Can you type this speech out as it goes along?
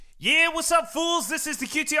Yeah, what's up, fools? This is the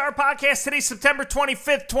QTR Podcast. Today's September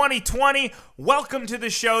 25th, 2020. Welcome to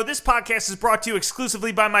the show. This podcast is brought to you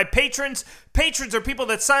exclusively by my patrons. Patrons are people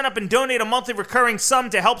that sign up and donate a monthly recurring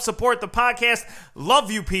sum to help support the podcast.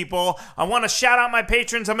 Love you, people. I want to shout out my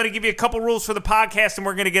patrons. I'm going to give you a couple rules for the podcast, and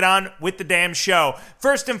we're going to get on with the damn show.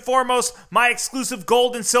 First and foremost, my exclusive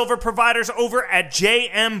gold and silver providers over at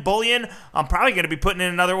JM Bullion. I'm probably going to be putting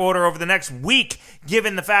in another order over the next week,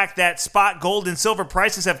 given the fact that spot gold and silver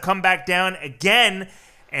prices have come back down again,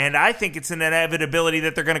 and I think it's an inevitability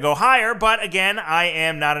that they're going to go higher. But again, I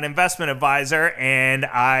am not an investment advisor, and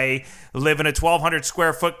I live in a 1,200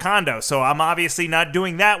 square foot condo, so I'm obviously not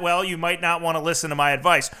doing that well. You might not want to listen to my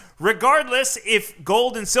advice. Regardless, if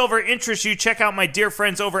gold and silver interest you, check out my dear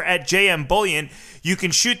friends over at JM Bullion. You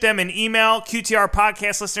can shoot them an email. QTR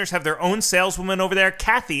podcast listeners have their own saleswoman over there,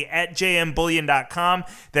 Kathy at jmbullion.com.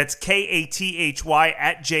 That's Kathy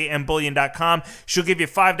at jmbullion.com. She'll give you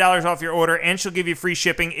 $5 off your order, and she'll give you free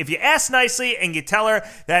shipping if you ask nicely and you tell her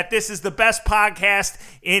that this is the best podcast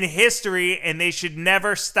in history and they should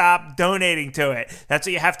never stop donating to it. That's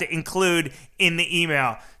what you have to include in the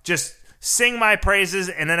email. Just sing my praises,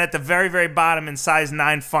 and then at the very, very bottom in size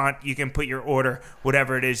 9 font, you can put your order,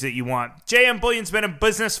 whatever it is that you want. JM Bullion's been in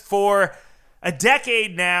business for a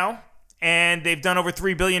decade now, and they've done over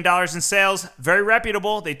 $3 billion in sales. Very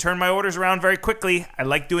reputable. They turn my orders around very quickly. I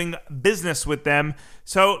like doing business with them.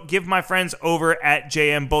 So give my friends over at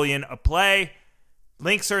JM Bullion a play.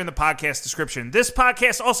 Links are in the podcast description. This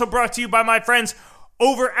podcast also brought to you by my friends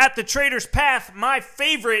over at the Trader's Path, my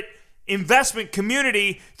favorite investment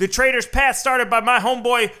community. The Trader's Path, started by my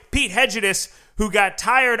homeboy Pete Hedgedis, who got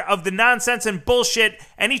tired of the nonsense and bullshit.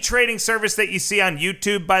 Any trading service that you see on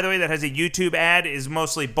YouTube, by the way, that has a YouTube ad is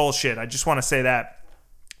mostly bullshit. I just want to say that.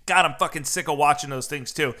 God, I'm fucking sick of watching those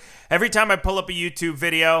things too. Every time I pull up a YouTube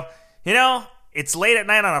video, it's late at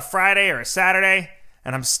night on a Friday or a Saturday,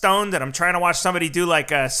 and I'm stoned and I'm trying to watch somebody do like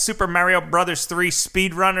a Super Mario Brothers 3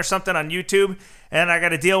 speed run or something on YouTube, and I got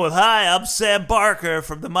to deal with, "Hi, I'm Sam Barker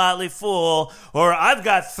from The Motley Fool," or "I've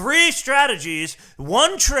got 3 strategies,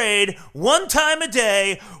 1 trade, 1 time a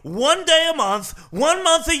day, 1 day a month, 1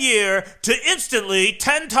 month a year to instantly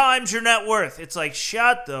 10 times your net worth." It's like,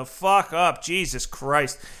 shut the fuck up, Jesus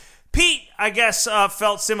Christ. Pete, I guess,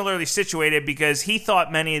 felt similarly situated because he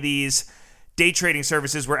thought many of these day trading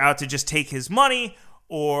services were out to just take his money,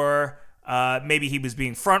 or maybe he was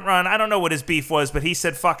being front run. I don't know what his beef was, but he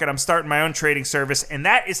said, fuck it, I'm starting my own trading service. And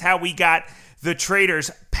that is how we got the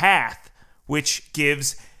Trader's Path, which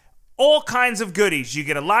gives all kinds of goodies. You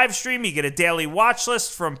get a live stream, you get a daily watch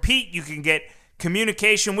list from Pete, you can get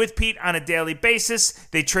communication with Pete on a daily basis.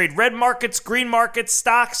 They trade red markets, green markets,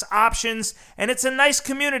 stocks, options, and it's a nice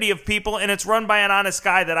community of people, and it's run by an honest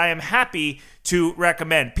guy that I am happy to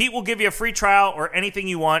recommend. Pete will give you a free trial or anything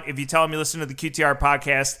you want if you tell him you listen to the QTR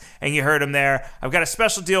podcast and you heard him there. I've got a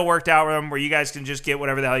special deal worked out with him where you guys can just get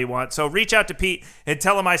whatever the hell you want. So reach out to Pete and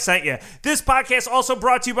tell him I sent you. This podcast also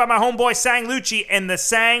brought to you by my homeboy Sang Lucci and the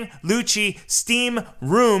Sang Lucci Steam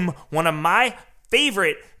Room, one of my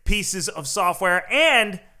favorite pieces of software,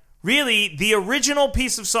 and really the original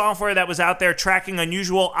piece of software that was out there tracking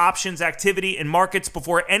unusual options activity in markets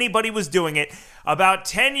before anybody was doing it. About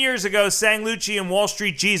 10 years ago, Sang Lucci and Wall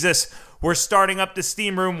Street Jesus were starting up the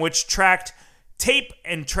Steam Room, which tracked tape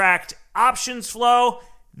and tracked options flow.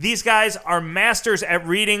 These guys are masters at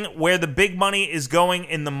reading where the big money is going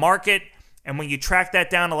in the market. And when you track that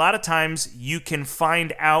down, a lot of times you can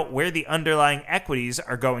find out where the underlying equities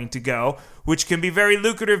are going to go, which can be very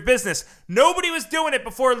lucrative business. Nobody was doing it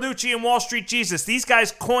before Lucci and Wall Street Jesus. These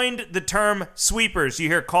guys coined the term sweepers. You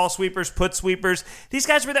hear call sweepers, put sweepers. These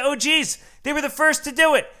guys were the OGs. They were the first to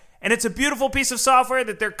do it. And it's a beautiful piece of software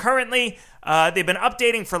that they're currently, they've been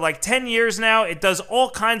updating for like 10 years now. It does all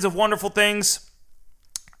kinds of wonderful things.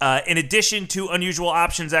 In addition to unusual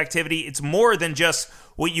options activity, it's more than just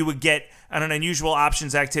what you would get on an unusual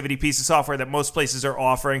options activity piece of software that most places are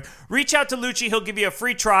offering. Reach out to Lucci. He'll give you a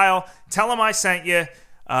free trial. Tell him I sent you.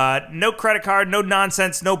 No credit card, no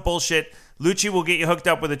nonsense, no bullshit. Lucci will get you hooked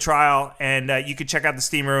up with a trial, and you can check out the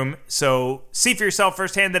Steam Room. So see for yourself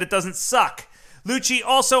firsthand that it doesn't suck. Lucci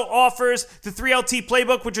also offers the 3LT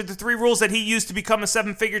Playbook, which are the 3 rules that he used to become a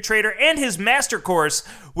 7-figure trader, and his master course,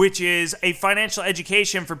 which is a financial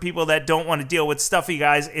education for people that don't want to deal with stuffy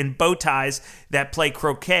guys in bow ties that play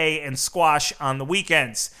croquet and squash on the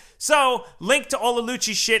weekends. So, link to all of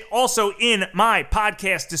Lucci's shit also in my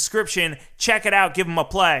podcast description. Check it out. Give him a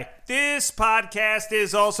play. This podcast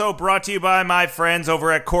is also brought to you by my friends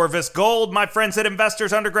over at Corvus Gold, my friends at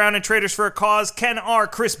Investors Underground and Traders for a Cause, Ken R.,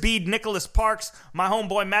 Chris Bede, Nicholas Parks, my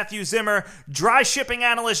homeboy Matthew Zimmer, dry shipping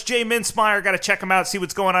analyst Jay Mintzmeyer. Got to check him out, see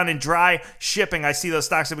what's going on in dry shipping. I see those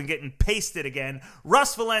stocks have been getting pasted again.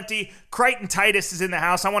 Russ Valenti, Crichton Titus is in the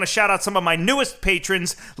house. I want to shout out some of my newest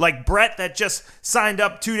patrons like Brett that just signed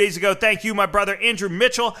up 2 days ago. Thank you, my brother Andrew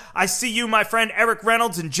Mitchell. I see you, my friend Eric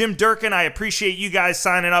Reynolds and Jim Durkin. I appreciate you guys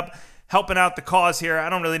signing up, helping out the cause here. I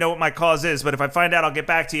don't really know what my cause is, but if I find out, I'll get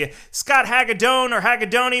back to you. Scott Hagadone or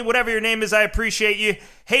Hagadoni, whatever your name is, I appreciate you.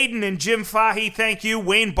 Hayden and Jim Fahy, thank you.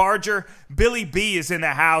 Wayne Barger, Billy B is in the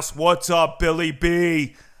house. What's up, Billy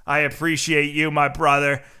B? I appreciate you, my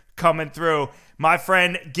brother, coming through. My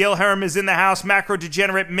friend Gil Herm is in the house. Macro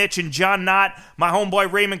Degenerate Mitch and John Knott. My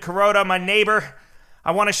homeboy Raymond Carota, my neighbor.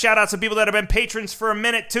 I want to shout out some people that have been patrons for a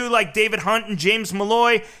minute, too, like David Hunt and James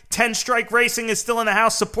Malloy. 10 Strike Racing is still in the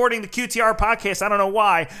house supporting the QTR podcast. I don't know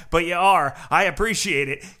why, but you are. I appreciate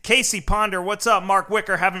it. Casey Ponder, what's up? Mark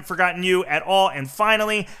Wicker, haven't forgotten you at all. And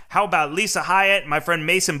finally, how about Lisa Hyatt, my friend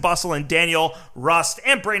Mason Bustle, and Daniel Rust,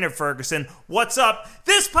 and Brainerd Ferguson. What's up?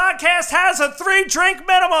 This podcast has a 3-drink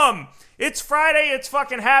minimum. It's Friday, it's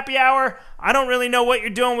fucking happy hour. I don't really know what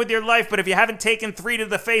you're doing with your life, but if you haven't taken 3 to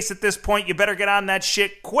the face at this point, you better get on that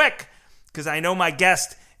shit quick, because I know my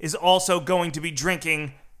guest is also going to be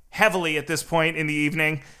drinking heavily at this point in the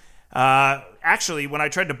evening. Actually, when I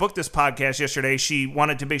tried to book this podcast yesterday, she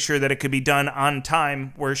wanted to make sure that it could be done on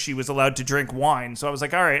time where she was allowed to drink wine. So I was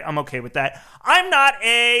like, all right, I'm okay with that. I'm not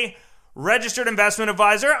a registered investment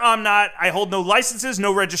advisor. I hold no licenses,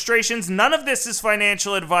 no registrations. None of this is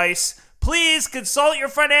financial advice. Please consult your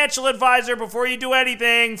financial advisor before you do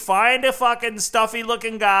anything. Find a fucking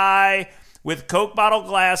stuffy-looking guy with Coke bottle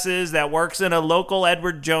glasses that works in a local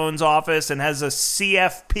Edward Jones office and has a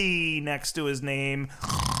CFP next to his name.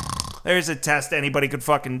 There's a test anybody could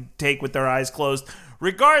fucking take with their eyes closed.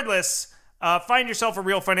 Regardless, find yourself a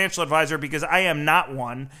real financial advisor, because I am not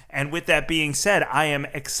one. And with that being said, I am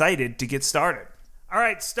excited to get started. All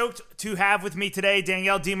right, stoked to have with me today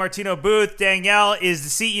Danielle DiMartino Booth. Danielle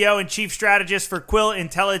is the CEO and Chief Strategist for Quill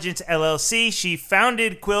Intelligence, LLC. She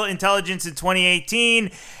founded Quill Intelligence in 2018,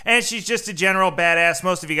 and she's just a general badass.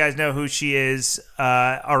 Most of you guys know who she is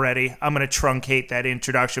already. I'm going to truncate that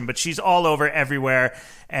introduction, but she's all over everywhere,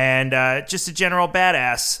 and just a general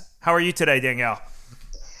badass. How are you today, Danielle?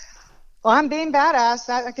 Well, I'm being badass.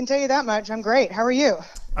 I can tell you that much. I'm great. How are you?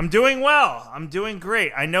 I'm doing well. I'm doing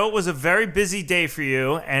great. I know it was a very busy day for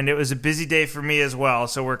you, and it was a busy day for me as well.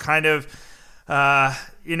 So we're kind of,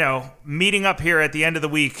 meeting up here at the end of the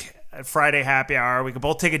week at Friday happy hour. We can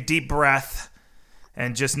both take a deep breath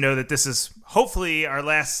and just know that this is hopefully our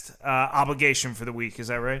last obligation for the week. Is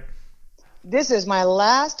that right? This is my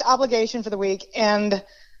last obligation for the week,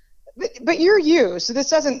 but you're you, so this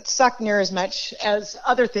doesn't suck near as much as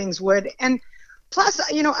other things would. And plus,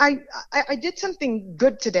 I did something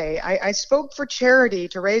good today. I spoke for charity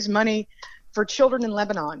to raise money for children in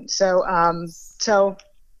Lebanon. So,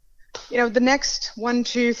 the next 1,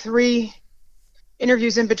 2, 3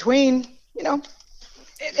 interviews in between,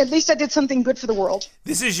 at least I did something good for the world.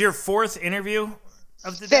 This is your 4th interview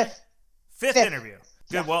of the day? Fifth interview.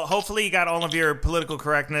 Good. Yeah. Well, hopefully you got all of your political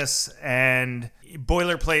correctness and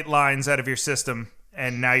boilerplate lines out of your system,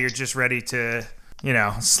 and now you're just ready to,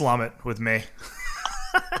 slum it with me.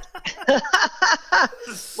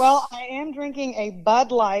 Well, I am drinking a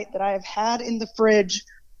Bud Light that I have had in the fridge,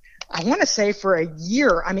 I want to say for a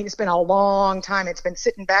year. I mean, it's been a long time. It's been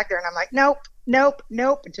sitting back there, and I'm like, nope.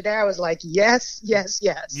 And today I was like, yes.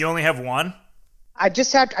 You only have one? I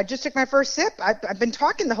just took my first sip. I've been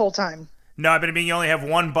talking the whole time. No, but I mean, you only have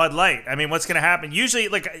one Bud Light. I mean, what's going to happen? Usually,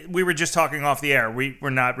 like, we were just talking off the air. We're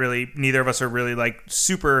not really, neither of us are really, like,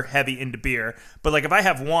 super heavy into beer. But, like, if I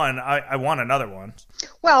have one, I want another one.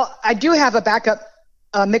 Well, I do have a backup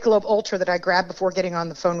Michelob Ultra that I grabbed before getting on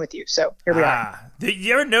the phone with you. So, here we are. Did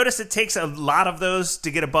you ever notice it takes a lot of those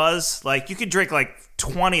to get a buzz? Like, you could drink, like,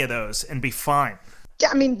 20 of those and be fine. Yeah,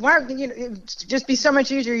 I mean, it'd just be so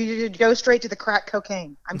much easier. You to go straight to the crack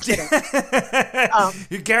cocaine. I'm kidding.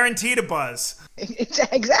 You're guaranteed a buzz.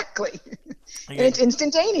 Exactly. And it's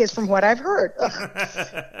instantaneous from what I've heard.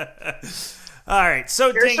 All right.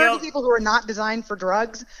 So there are certain people who are not designed for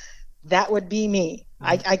drugs. That would be me.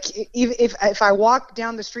 If I walk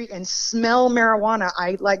down the street and smell marijuana,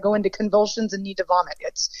 I like go into convulsions and need to vomit.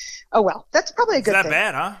 That's probably a good thing. Is that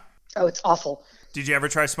bad, huh? Oh, it's awful. Did you ever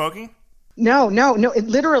try smoking? No. It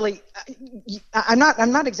literally, I'm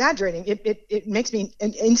not exaggerating. It makes me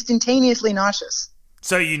instantaneously nauseous.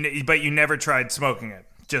 So but you never tried smoking it,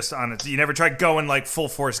 just on it. You never tried going like full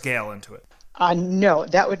force Gale into it. No,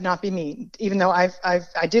 that would not be me. Even though I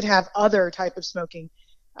did have other type of smoking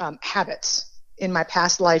habits in my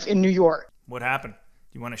past life in New York. What happened?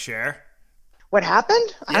 You want to share? What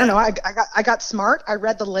happened? Yeah. I don't know. I got smart. I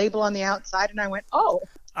read the label on the outside, and I went, oh.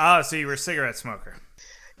 Oh, so you were a cigarette smoker.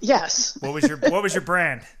 Yes. What was your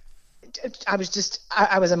brand? I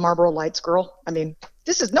was a Marlboro Lights girl. I mean,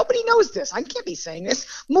 nobody knows this. I can't be saying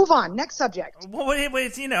this. Move on. Next subject. Well,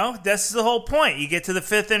 wait, that's the whole point. You get to the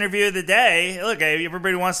fifth interview of the day. Look,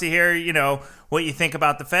 everybody wants to hear, what you think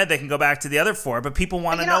about the Fed. They can go back to the other four, but people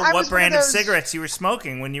want to know what brand of cigarettes you were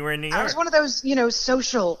smoking when you were in New York. I was one of those,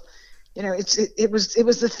 social, it was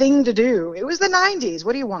the thing to do. It was the 90s.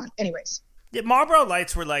 What do you want? Anyways. Yeah, Marlboro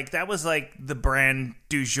Lights were that was the brand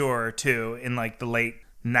du jour too in the late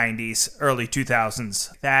 90s, early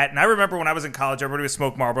 2000s. And I remember when I was in college, everybody would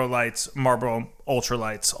smoke Marlboro Lights. Marlboro Ultra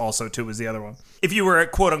Lights also too was the other one. If you were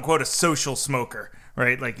quote unquote a social smoker,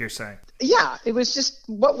 right? Like you're saying. Yeah, it was just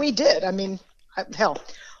what we did. I mean, hell,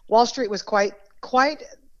 Wall Street was quite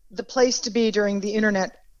the place to be during the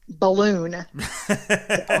internet balloon.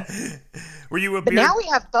 Were you a But now we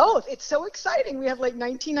have both. It's so exciting. We have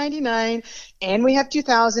 1999 and we have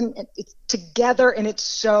 2000 and it's together, and it's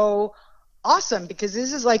so awesome because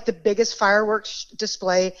this is the biggest fireworks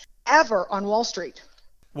display ever on Wall Street.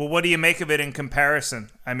 Well, what do you make of it in comparison?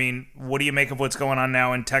 I mean, what do you make of what's going on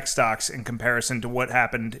now in tech stocks in comparison to what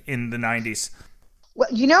happened in the 90s? Well,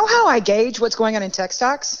 you know how I gauge what's going on in tech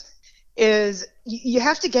stocks is you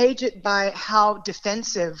have to gauge it by how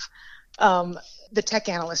defensive the tech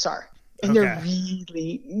analysts are. And they're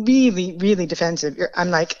really, really, really defensive.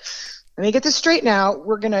 I'm like, let me get this straight now.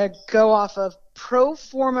 We're going to go off of pro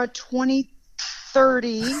forma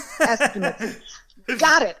 2030 estimates.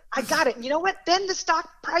 Got it. I got it. You know what? Then the stock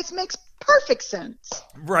price makes perfect sense.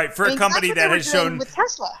 Right. For a company that has shown with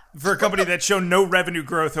Tesla. For a company that's shown no revenue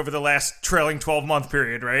growth over the last trailing 12-month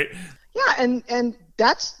period, right? Yeah, and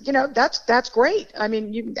that's that's great. I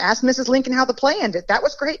mean, you asked Mrs. Lincoln how the play ended. That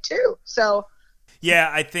was great too. So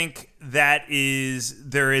yeah, I think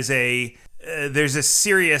there's a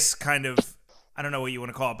serious kind of, I don't know what you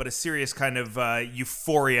want to call it, but a serious kind of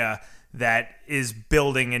euphoria that is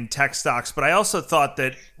building in tech stocks. But I also thought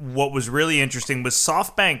that what was really interesting was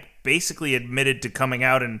SoftBank basically admitted to coming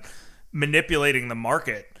out and manipulating the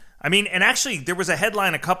market. I mean, and actually there was a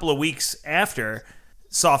headline a couple of weeks after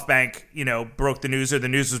SoftBank, broke the news, or the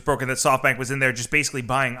news was broken that SoftBank was in there just basically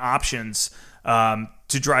buying options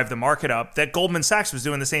to drive the market up, that Goldman Sachs was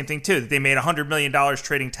doing the same thing too, that they made $100 million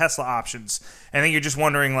trading Tesla options. And then you're just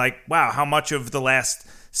wondering wow, how much of the last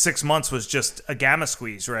 6 months was just a gamma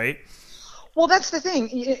squeeze, right? Well, that's the thing.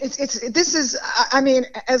 I mean,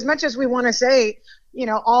 as much as we want to say,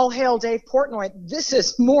 all hail Dave Portnoy, this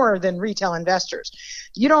is more than retail investors.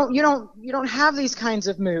 You don't have these kinds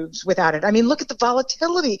of moves without it. I mean, look at the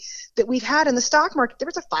volatility that we've had in the stock market. There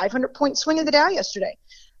was a 500-point swing in the Dow yesterday.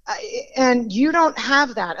 And you don't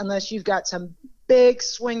have that unless you've got some big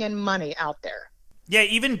swinging money out there. Yeah,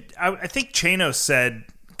 even I think Chano said,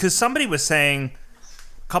 because somebody was saying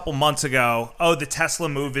a couple months ago, the Tesla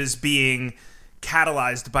move is being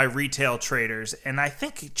catalyzed by retail traders. And I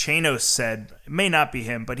think Chano said, it may not be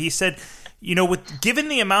him, but he said, given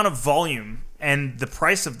the amount of volume and the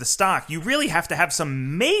price of the stock, you really have to have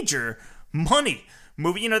some major money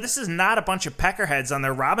moving. This is not a bunch of peckerheads on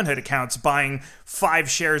their Robinhood accounts buying 5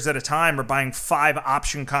 shares at a time or buying 5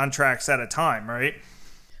 option contracts at a time, right?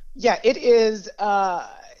 Yeah, it is.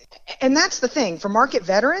 And that's the thing for market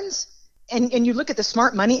veterans. And you look at the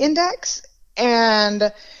Smart Money Index,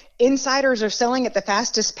 and insiders are selling at the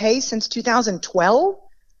fastest pace since 2012.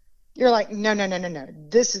 You're like, no.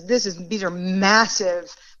 These are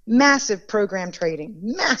massive program trading.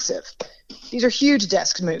 Massive. These are huge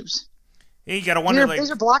desk moves. Yeah, you got to wonder, these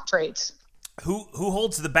are block trades. Who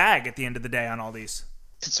holds the bag at the end of the day on all these?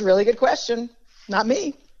 It's a really good question. Not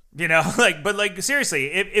me. But seriously,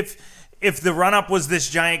 if the run up was this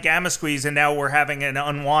giant gamma squeeze and now we're having an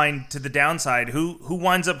unwind to the downside, who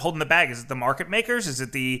winds up holding the bag? Is it the market makers? Is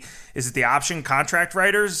it the option contract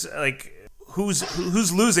writers? Who's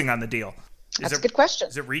losing on the deal? That's a good question.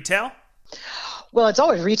 Is it retail? Well, it's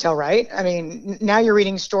always retail, right? I mean, now you're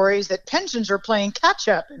reading stories that pensions are playing catch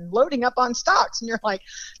up and loading up on stocks, and you're like,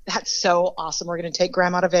 that's so awesome. We're going to take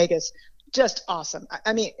Grandma to Vegas. Just awesome.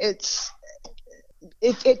 I mean, it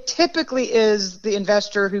typically is the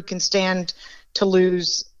investor who can stand to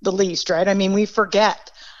lose the least, right? I mean, we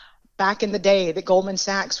forget back in the day that Goldman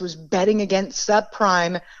Sachs was betting against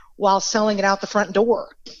subprime while selling it out the front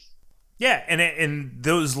door. Yeah, and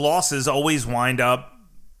those losses always wind up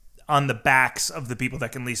on the backs of the people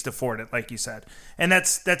that can least afford it, like you said. And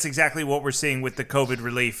that's exactly what we're seeing with the COVID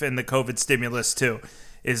relief and the COVID stimulus too,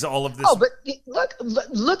 is all of this. Oh, but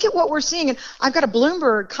look at what we're seeing. And I've got a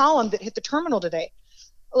Bloomberg column that hit the terminal today.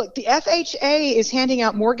 Look, the FHA is handing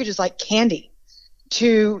out mortgages like candy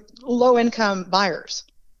to low-income buyers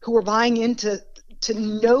who are buying into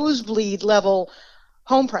nosebleed level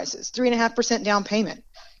home prices, 3.5% down payment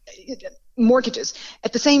mortgages.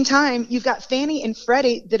 At the same time, you've got Fannie and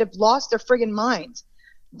Freddie that have lost their friggin' minds.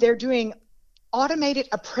 They're doing automated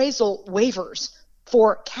appraisal waivers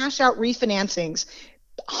for cash-out refinancings,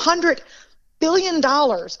 $100 billion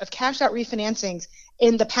of cash-out refinancings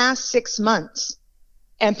in the past 6 months.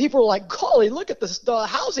 And people are like, golly, look at this, the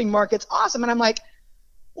housing market's awesome. And I'm like,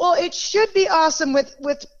 well, it should be awesome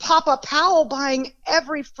with Papa Powell buying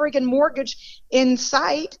every friggin' mortgage in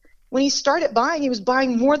sight. When he started buying, he was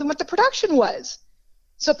buying more than what the production was.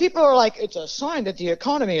 So people are like, it's a sign that the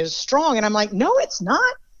economy is strong. And I'm like, no, it's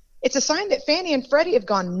not. It's a sign that Fannie and Freddie have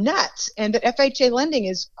gone nuts and that FHA lending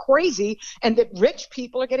is crazy and that rich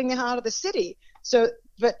people are getting out of the city. So,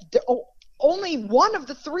 but only one of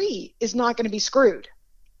the three is not going to be screwed.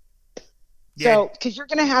 Yeah. So, because you're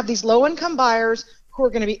going to have these low-income buyers who are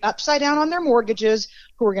going to be upside down on their mortgages,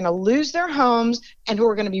 who are going to lose their homes, and who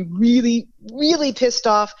are going to be really, really pissed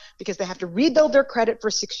off because they have to rebuild their credit for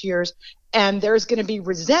 6 years, and there's going to be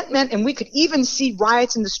resentment, and we could even see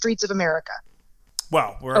riots in the streets of America.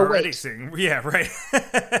 Well, we're already seeing, yeah, right.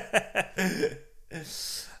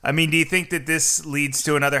 I mean, do you think that this leads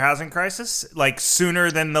to another housing crisis? Like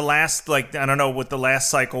sooner than the last, like, I don't know what the last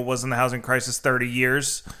cycle was in the housing crisis, 30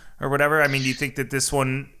 years or whatever? I mean, do you think that this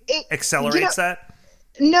one accelerates that?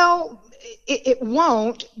 No, it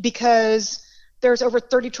won't, because there's over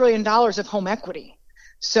 $30 trillion of home equity.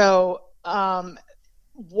 So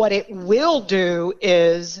what it will do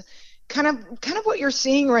is kind of what you're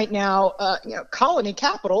seeing right now. Colony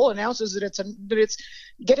Capital announces that it's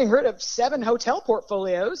getting rid of 7 hotel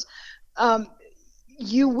portfolios.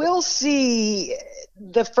 You will see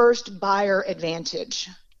the first buyer advantage.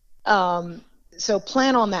 So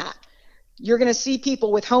plan on that. You're going to see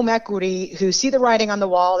people with home equity who see the writing on the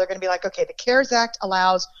wall. They're going to be like, okay, the CARES Act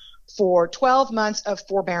allows for 12 months of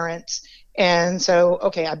forbearance. And so,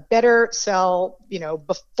 okay, I better sell,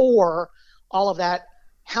 before all of that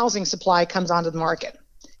housing supply comes onto the market.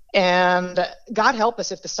 And God help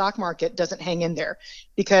us if the stock market doesn't hang in there.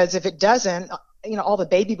 Because if it doesn't, all the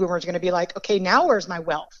baby boomers are going to be like, okay, now where's my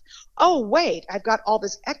wealth? Oh, wait, I've got all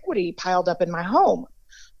this equity piled up in my home.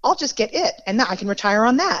 I'll just get it, and I can retire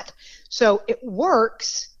on that. So it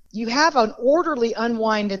works. You have an orderly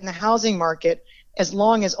unwind in the housing market as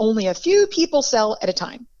long as only a few people sell at a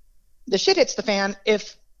time. The shit hits the fan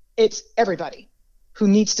if it's everybody who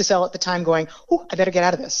needs to sell at the time going, oh, I better get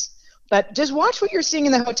out of this. But just watch what you're seeing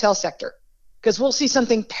in the hotel sector, because we'll see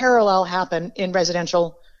something parallel happen in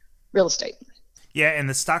residential real estate. Yeah, and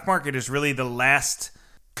the stock market is really the last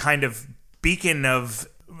kind of beacon of,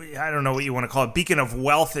 I don't know what you want to call it, beacon of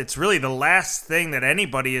wealth. It's really the last thing that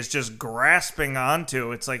anybody is just grasping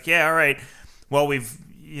onto. It's like, yeah, all right, well,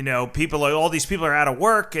 all these people are out of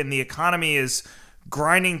work and the economy is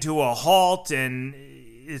grinding to a halt and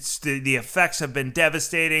it's the effects have been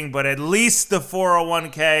devastating, but at least the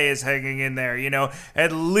 401k is hanging in there,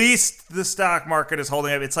 at least the stock market is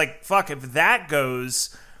holding up. It's like, fuck, if that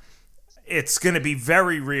goes, it's going to be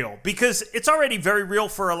very real, because it's already very real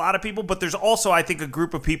for a lot of people. But there's also, I think, a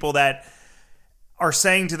group of people that are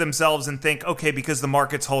saying to themselves and think, okay, because the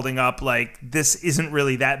market's holding up, like, this isn't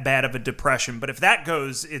really that bad of a depression. But if that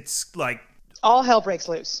goes, it's like all hell breaks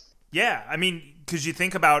loose. Yeah. I mean, because you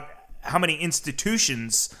think about how many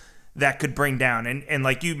institutions that could bring down. And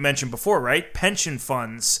like you mentioned before, right? Pension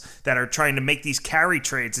funds that are trying to make these carry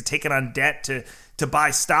trades and taking on debt to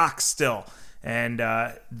buy stocks still. And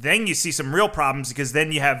then you see some real problems, because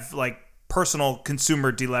then you have like personal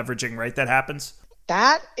consumer deleveraging, right? That happens.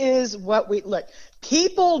 That is what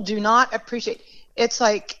people do not appreciate. It's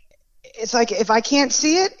like if I can't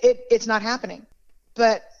see it, it's not happening.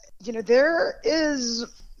 But there is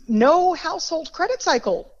no household credit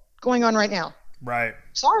cycle going on right now. Right.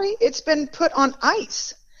 Sorry, it's been put on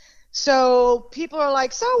ice. So people are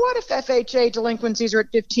like, so what if FHA delinquencies are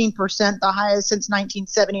at 15%, the highest since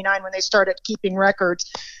 1979 when they started keeping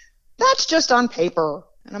records? That's just on paper.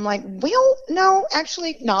 And I'm like, well, no,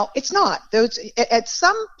 actually, no, it's not. Those at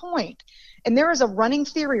some point, and there is a running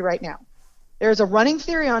theory right now. There's a running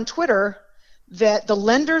theory on Twitter that the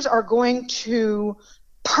lenders are going to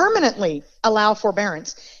permanently allow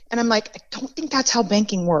forbearance. And I'm like, I don't think that's how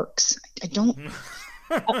banking works. I don't.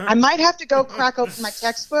 I might have to go crack open my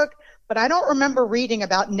textbook, but I don't remember reading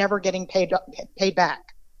about never getting paid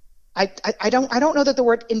back. I don't know that the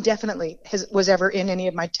word indefinitely was ever in any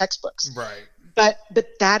of my textbooks. Right. But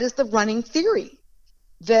that is the running theory,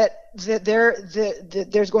 that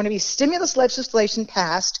there's going to be stimulus legislation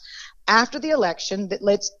passed after the election that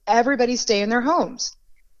lets everybody stay in their homes.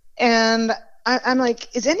 And I'm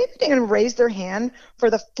like, is anybody going to raise their hand for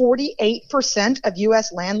the 48% of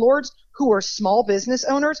U.S. landlords who are small business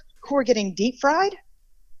owners who are getting deep fried?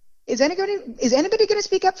 Is anybody going to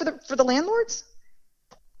speak up for the landlords?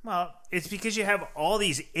 Well, it's because you have all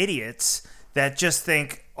these idiots that just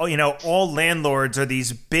think, all landlords are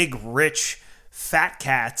these big, rich, fat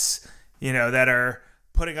cats, that are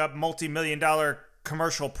putting up multi-million-dollar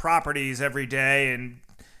commercial properties every day, and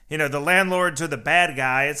the landlords are the bad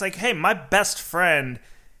guy. It's like, hey, my best friend,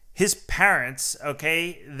 his parents,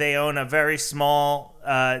 okay, they own a very small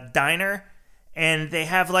diner, and they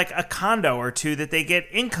have like a condo or two that they get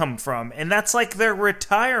income from, and that's like their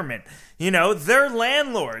retirement. They're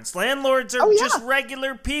landlords. Landlords are just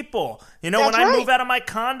regular people. When I move out of my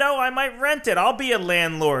condo, I might rent it. I'll be a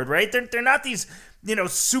landlord, right? They're not these,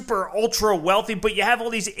 super ultra wealthy, but you have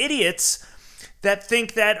all these idiots that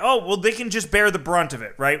think that, they can just bear the brunt of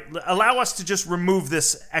it, right? Allow us to just remove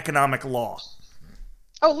this economic law.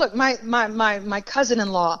 Oh, look, my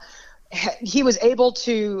cousin-in-law, he was able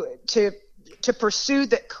to pursue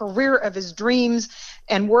the career of his dreams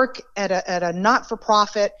and work at a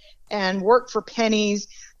not-for-profit and work for pennies,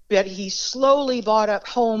 but he slowly bought up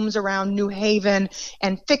homes around New Haven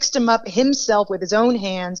and fixed them up himself with his own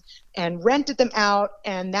hands and rented them out,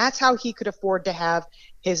 and that's how he could afford to have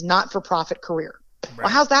his not-for-profit career. Right. Well,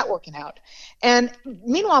 how's that working out? And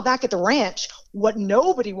meanwhile, back at the ranch, what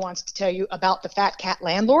nobody wants to tell you about the fat cat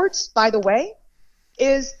landlords, by the way,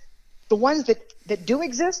 is the ones that do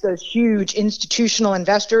exist, those huge institutional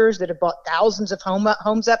investors that have bought thousands of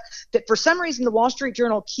homes up, that for some reason the Wall Street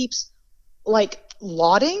Journal keeps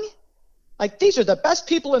lauding. Like, these are the best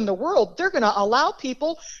people in the world. They're going to allow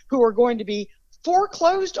people who are going to be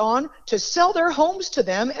foreclosed on to sell their homes to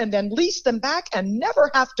them and then lease them back and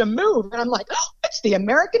never have to move. And I'm like, it's the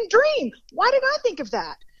American dream. Why did I think of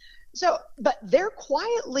that? So, but they're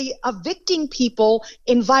quietly evicting people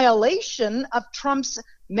in violation of Trump's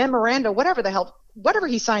memoranda, whatever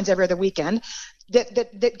he signs every other weekend,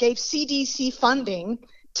 that gave CDC funding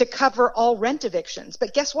to cover all rent evictions.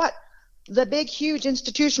 But guess what? The big, huge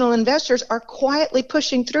institutional investors are quietly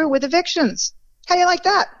pushing through with evictions. How do you like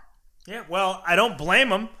that? Yeah, well, I don't blame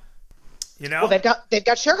them. Well, they've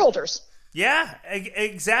got shareholders. Yeah,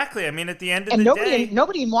 exactly. I mean, at the end of the day,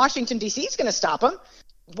 nobody in Washington D.C. is going to stop them.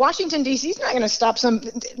 Washington D.C. is not going to stop some.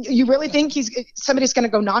 You really think somebody's going to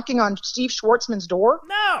go knocking on Steve Schwartzman's door?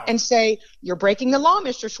 No. And say, "You're breaking the law,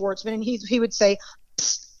 Mr. Schwartzman," and he would say,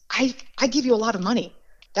 "I give you a lot of money.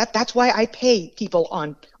 That's why I pay people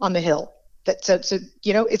on the Hill. So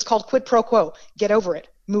it's called quid pro quo. Get over it.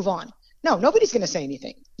 Move on." No, nobody's going to say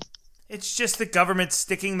anything. It's just the government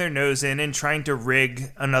sticking their nose in and trying to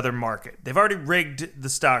rig another market. They've already rigged the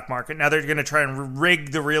stock market. Now they're going to try and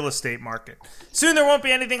rig the real estate market. Soon there won't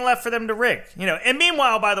be anything left for them to rig. And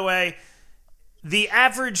meanwhile, by the way, the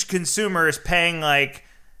average consumer is paying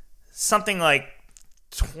something like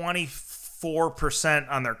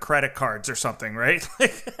 24% on their credit cards or something, right?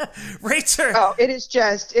 Rates are... Oh,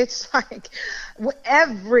 it's like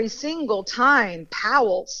every single time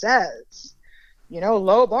Powell says,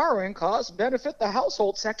 low borrowing costs benefit the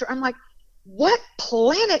household sector. I'm like, what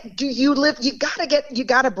planet do you live? You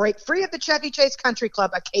gotta break free of the Chevy Chase Country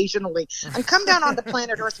Club occasionally and come down onto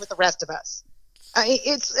planet Earth with the rest of us.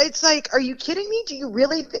 It's like, are you kidding me?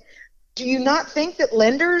 Do you not think that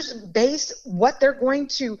lenders base what they're going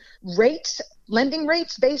to rate lending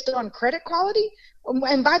rates based on credit quality?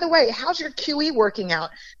 And by the way, how's your QE working out?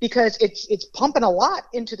 Because it's pumping a lot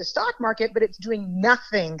into the stock market, but it's doing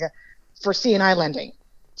nothing for C&I lending.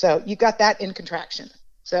 So you got that in contraction.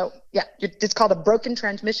 So yeah, it's called a broken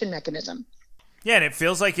transmission mechanism. Yeah, and it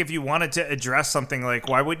feels like if you wanted to address something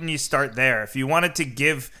why wouldn't you start there? If you wanted to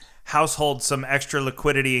give households some extra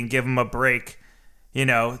liquidity and give them a break,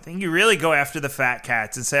 then you really go after the fat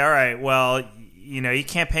cats and say, all right, well, you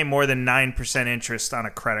can't pay more than 9% interest on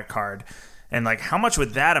a credit card. And how much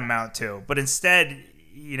would that amount to? But instead,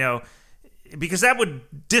 because that would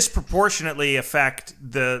disproportionately affect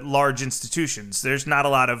the large institutions. There's not a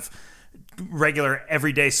lot of regular,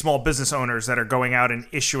 everyday small business owners that are going out and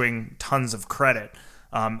issuing tons of credit,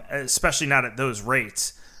 especially not at those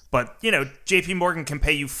rates. But, JP Morgan can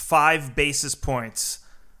pay you 5 basis points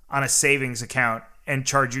on a savings account and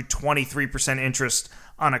charge you 23% interest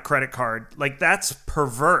on a credit card. That's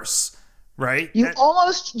perverse, right? You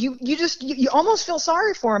almost feel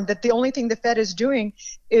sorry for them, that the only thing the Fed is doing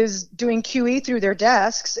QE through their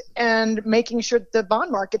desks and making sure the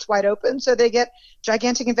bond market's wide open so they get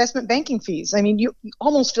gigantic investment banking fees. I mean, you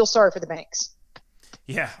almost feel sorry for the banks.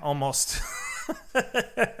 Yeah, almost.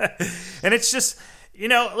 And it's just,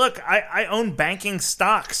 look, I own banking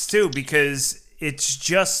stocks too, because it's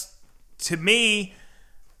just, to me,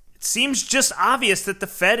 it seems just obvious that the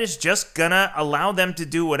Fed is just going to allow them to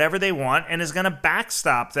do whatever they want and is going to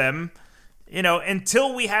backstop them,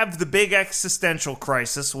 until we have the big existential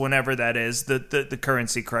crisis, whenever that is, the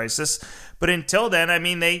currency crisis. But until then, I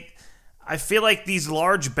mean, I feel like these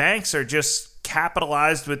large banks are just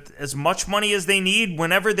capitalized with as much money as they need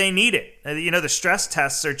whenever they need it. The stress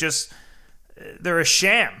tests are just, they're a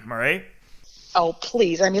sham, right? Oh,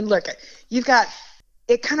 please. I mean, look, you've got,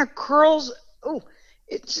 it kind of curls. Oh,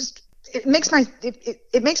 it makes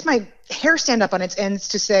my hair stand up on its ends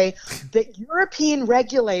to say that European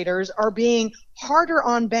regulators are being harder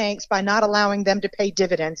on banks by not allowing them to pay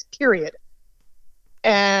dividends, period.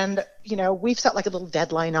 And, we've set like a little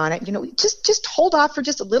deadline on it. Just hold off for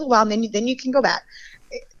just a little while, and then you can go back.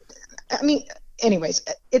 I mean, anyways,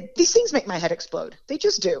 these things make my head explode. They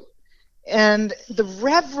just do. And the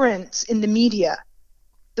reverence in the media,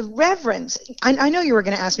 I know you were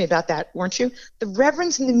going to ask me about that, weren't you? The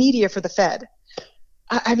reverence in the media for the Fed.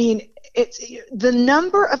 I mean, it's the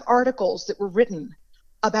number of articles that were written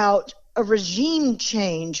about a regime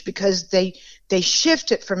change because they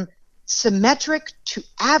shifted from symmetric to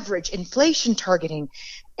average inflation targeting.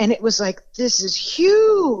 And it was like, this is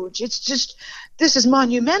huge. This is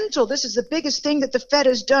monumental. This is the biggest thing that the Fed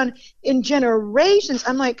has done in generations.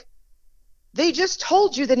 I'm like, they just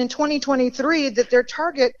told you that in 2023 that their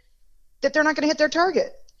target, that they're not going to hit their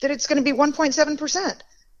target, that it's going to be 1.7%.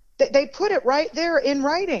 They put it right there in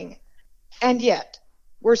writing. And yet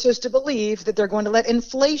we're supposed to believe that they're going to let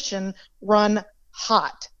inflation run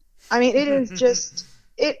hot. I mean, it is just,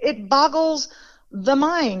 it boggles the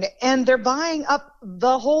mind. And they're buying up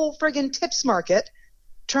the whole friggin' tips market,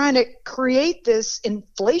 trying to create this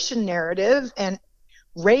inflation narrative and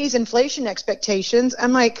raise inflation expectations.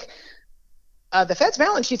 I'm like, the Fed's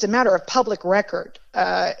balance sheet's a matter of public record,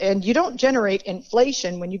 and you don't generate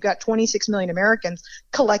inflation when you've got 26 million Americans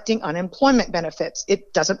collecting unemployment benefits.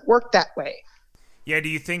 It doesn't work that way. Yeah, do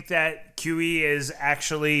you think that QE is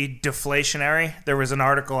actually deflationary? There was an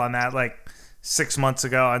article on that like 6 months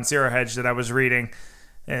ago on Zero Hedge that I was reading,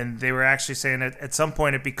 and they were actually saying that at some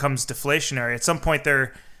point it becomes deflationary. At some point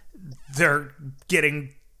they're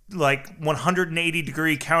getting like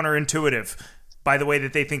 180-degree counterintuitive by the way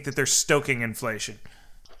that they think that they're stoking inflation.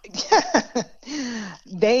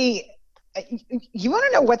 You want to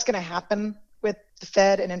know what's going to happen with the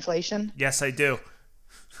Fed and inflation? Yes, I do.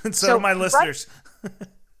 And so do my listeners.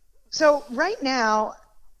 So right now,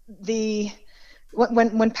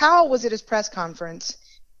 when Powell was at his press conference,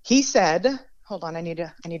 he said, hold on, I need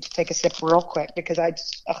to take a sip real quick because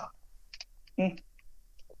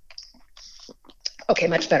okay,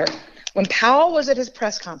 much better. When Powell was at his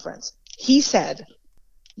press conference, he said,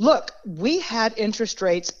 look, we had interest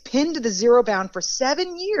rates pinned to the zero bound for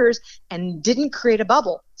 7 years and didn't create a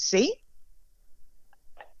bubble. See?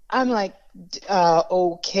 I'm like,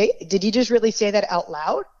 okay. Did he just really say that out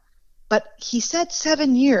loud? But he said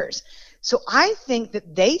 7 years. So I think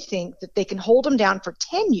that they can hold them down for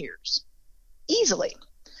 10 years easily.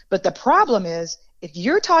 But the problem is, if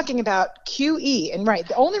you're talking about QE, and right,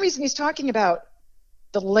 the only reason he's talking about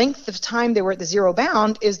the length of time they were at the zero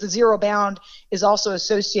bound is the zero bound is also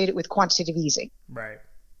associated with quantitative easing. Right.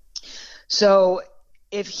 So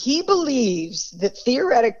if he believes that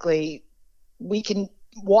theoretically we can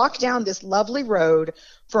walk down this lovely road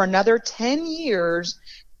for another 10 years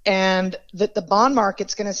and that the bond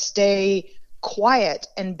market's going to stay quiet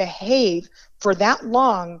and behave for that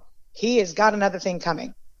long, he has got another thing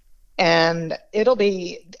coming. And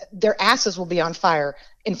their asses will be on fire.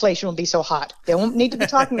 Inflation will be so hot. They won't need to be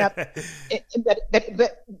talking about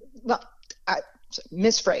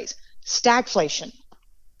misphrase. Stagflation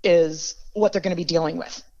is what they're going to be dealing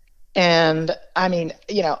with. And I mean,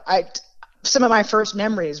 some of my first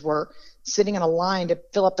memories were sitting in a line to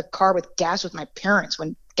fill up the car with gas with my parents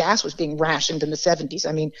when gas was being rationed in the 70s.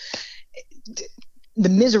 I mean, the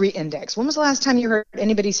misery index. When was the last time you heard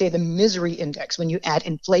anybody say the misery index when you add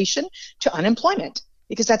inflation to unemployment?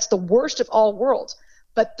 Because that's the worst of all worlds.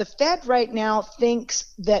 But the Fed right now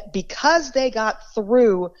thinks that because they got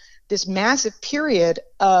through this massive period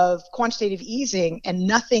of quantitative easing and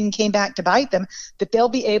nothing came back to bite them, that they'll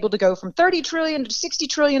be able to go from $30 trillion to $60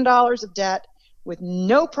 trillion of debt with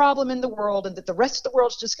no problem in the world, and that the rest of the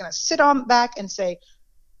world's just going to sit on back and say,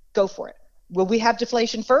 go for it. Will we have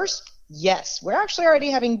deflation first? Yes. We're actually already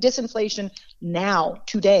having disinflation now,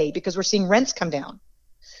 today, because we're seeing rents come down.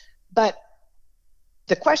 But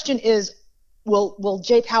the question is, will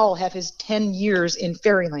Jay Powell have his 10 years in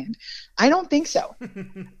fairyland? I don't think so.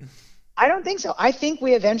 I don't think so. I think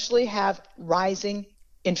we eventually have rising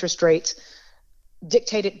interest rates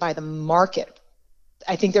dictated by the market.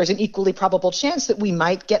 I think there's an equally probable chance that we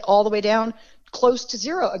might get all the way down close to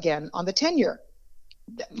zero again on the 10-year.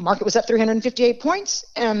 The market was up 358 points,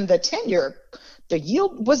 and the 10-year, the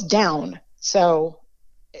yield was down. So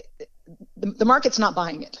the market's not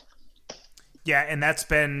buying it. Yeah, and that's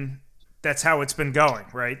how it's been going,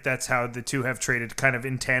 right? That's how the two have traded kind of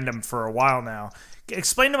in tandem for a while now.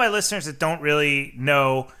 Explain to my listeners that don't really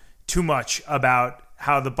know too much about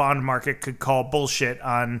how the bond market could call bullshit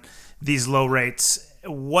on these low rates,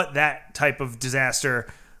 what that type of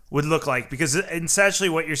disaster would look like. Because essentially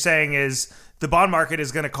what you're saying is the bond market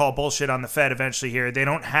is going to call bullshit on the Fed eventually here. They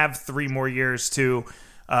don't have 3 more years to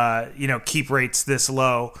keep rates this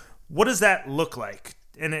low. What does that look like?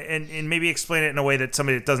 And maybe explain it in a way that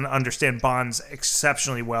somebody that doesn't understand bonds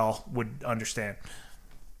exceptionally well would understand.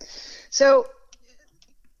 So,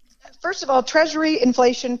 first of all, Treasury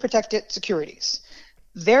inflation protected securities.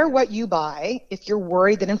 They're what you buy if you're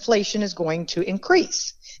worried that inflation is going to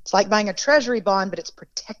increase. It's like buying a Treasury bond, but it's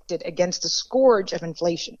protected against the scourge of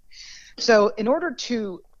inflation. So in order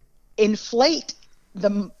to inflate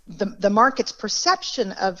the market's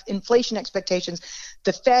perception of inflation expectations,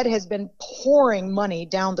 the Fed has been pouring money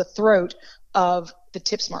down the throat of the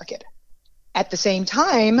TIPS market. At the same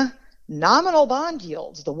time, nominal bond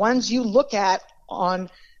yields, the ones you look at on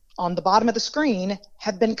the bottom of the screen,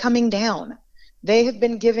 have been coming down. They have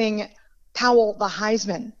been giving Powell the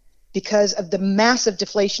Heisman because of the massive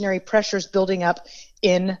deflationary pressures building up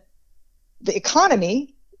in the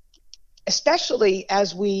economy, especially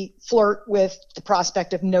as we flirt with the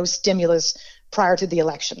prospect of no stimulus prior to the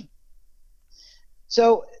election.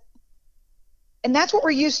 So, and that's what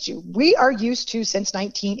we're used to. We are used to, since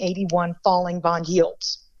 1981, falling bond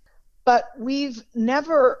yields. But we've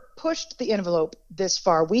never pushed the envelope this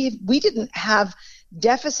far. We didn't have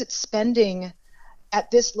deficit spending at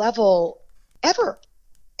this level ever.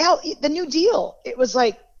 The New Deal, it was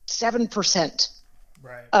like 7%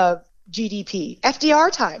 right. of GDP. FDR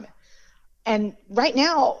time. And right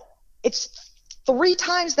now, it's 3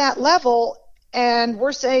 times that level, and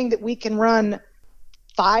we're saying that we can run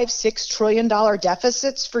 $5-6 trillion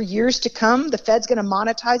deficits for years to come. The Fed's going to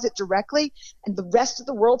monetize it directly, and the rest of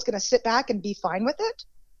the world's going to sit back and be fine with it.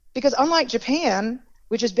 Because unlike Japan,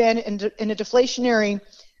 which has been in a deflationary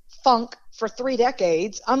funk for 3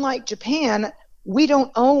 decades, unlike Japan, we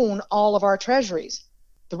don't own all of our treasuries.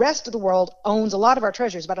 The rest of the world owns a lot of our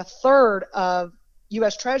treasuries. About 1/3 of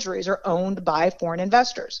U.S. treasuries are owned by foreign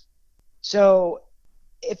investors. So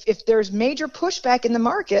if there's major pushback in the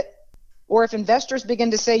market, or if investors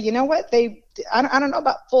begin to say, you know what, I don't know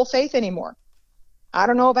about full faith anymore. I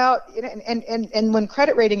don't know about, and when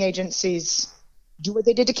credit rating agencies do what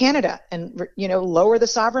they did to Canada and, lower the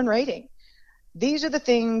sovereign rating, these are the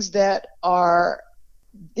things that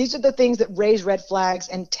raise red flags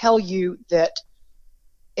and tell you that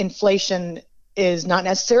inflation is not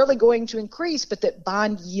necessarily going to increase, but that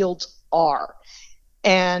bond yields are.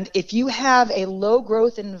 And if you have a low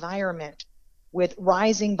growth environment with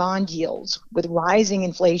rising bond yields, with rising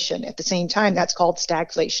inflation at the same time, that's called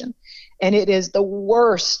stagflation. And it is the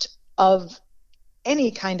worst of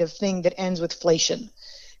any kind of thing that ends with inflation,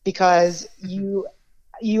 because you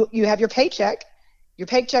have your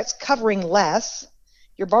paycheck's covering less,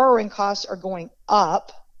 your borrowing costs are going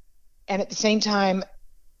up, and at the same time,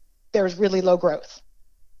 there's really low growth.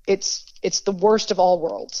 It's the worst of all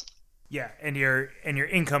worlds. Yeah, and your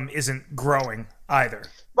income isn't growing either.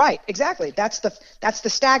 Right, exactly. That's the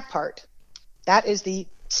stag part. That is the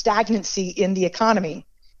stagnancy in the economy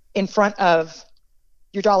in front of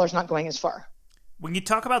your dollar's not going as far. When you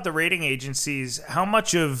talk about the rating agencies, how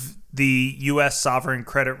much of the U.S. sovereign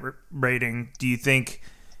credit rating do you think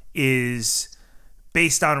is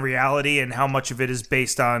based on reality, and how much of it is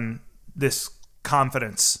based on this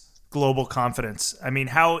confidence, global confidence? I mean,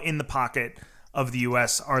 how in the pocket of the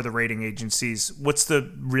U.S. are the rating agencies? What's the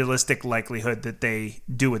realistic likelihood that they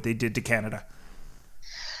do what they did to Canada?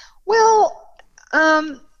 Well,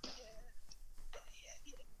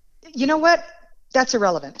 you know what? That's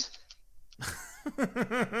irrelevant.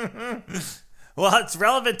 Well, it's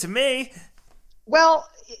relevant to me. Well,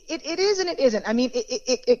 it is and it isn't. I mean,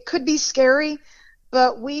 it could be scary,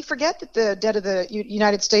 but we forget that the debt of the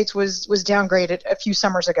United States was downgraded a few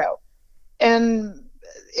summers ago. And,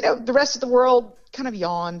 the rest of the world kind of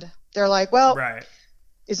yawned. They're like, well, right.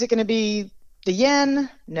 Is it going to be the yen?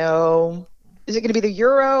 No. Is it going to be the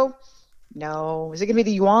euro? No. Is it going to be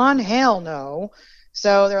the yuan? Hell no.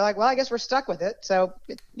 So they're like, well, I guess we're stuck with it. So,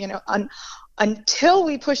 until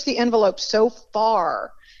we push the envelope so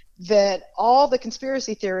far that all the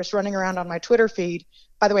conspiracy theorists running around on my Twitter feed,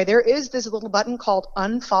 by the way, there is this little button called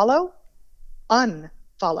unfollow.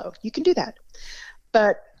 Unfollow. You can do that.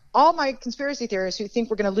 But all my conspiracy theorists who think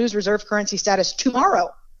we're going to lose reserve currency status tomorrow,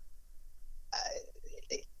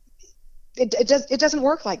 it doesn't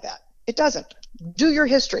work like that. It doesn't. Do your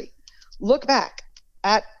history. Look back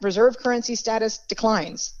at reserve currency status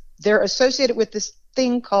declines. They're associated with this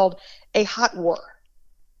thing called a hot war.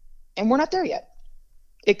 And we're not there yet.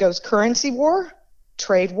 It goes currency war,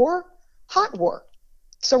 trade war, hot war.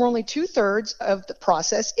 So we're only 2/3 of the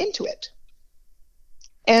process into it.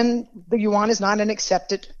 And the yuan is not an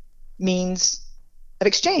accepted means of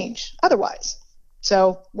exchange otherwise.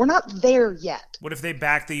 So we're not there yet. What if they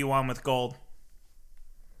back the yuan with gold?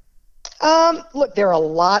 Look, there are a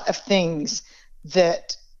lot of things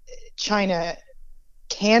that China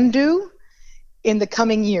can do in the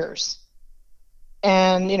coming years.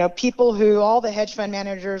 And, people all the hedge fund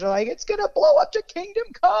managers are like, it's going to blow up to kingdom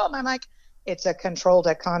come. I'm like, it's a controlled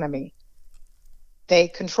economy. They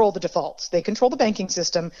control the defaults. They control the banking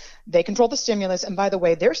system. They control the stimulus. And by the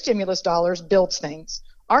way, their stimulus dollars builds things.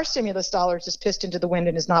 Our stimulus dollars is pissed into the wind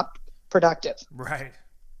and is not productive. Right.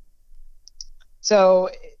 So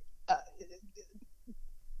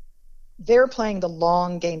they're playing the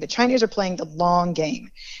long game. The Chinese are playing the long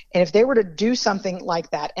game. And if they were to do something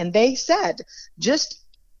like that, and they said just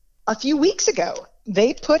a few weeks ago,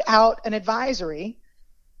 they put out an advisory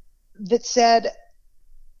that said,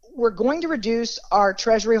 we're going to reduce our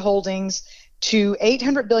treasury holdings to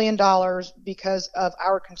 $800 billion because of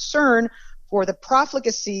our concern for the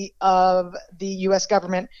profligacy of the U.S.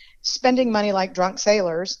 government spending money like drunk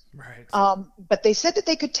sailors. Right. But they said that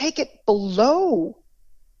they could take it below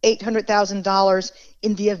 $800,000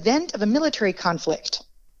 in the event of a military conflict.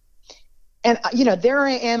 And, there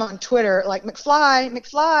I am on Twitter, like,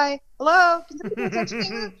 McFly, hello, can somebody pay attention to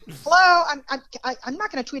me? Hello, I'm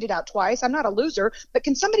not going to tweet it out twice. I'm not a loser, but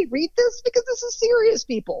can somebody read this? Because this is serious,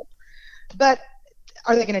 people. But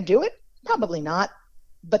are they going to do it? Probably not.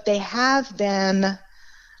 But they have been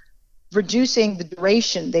reducing the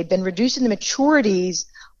duration. They've been reducing the maturities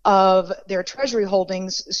of their treasury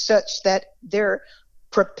holdings such that they're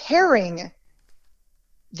preparing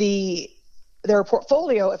their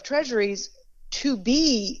portfolio of treasuries to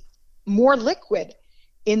be more liquid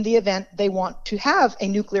in the event they want to have a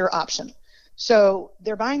nuclear option. So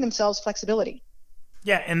they're buying themselves flexibility.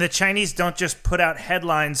 Yeah, and the Chinese don't just put out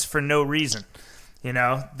headlines for no reason.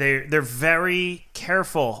 They're very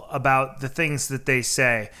careful about the things that they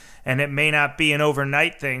say. And it may not be an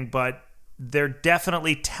overnight thing, but they're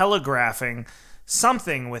definitely telegraphing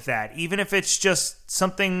something with that. Even if it's just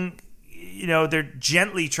something, they're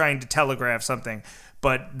gently trying to telegraph something.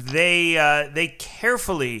 But they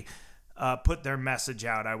carefully put their message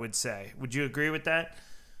out, I would say. Would you agree with that?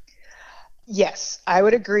 Yes, I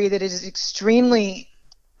would agree that it is extremely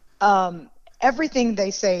everything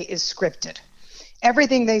they say is scripted.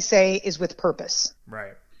 Everything they say is with purpose.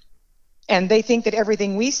 Right. And they think that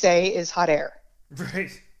everything we say is hot air.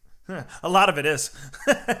 Right. A lot of it is.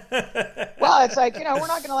 Well, it's like, we're not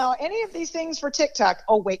going to allow any of these things for TikTok.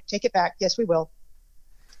 Oh, wait, take it back. Yes, we will.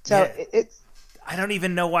 So yeah. it's... I don't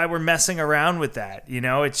even know why we're messing around with that.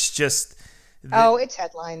 It's just... it's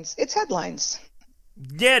headlines. It's headlines.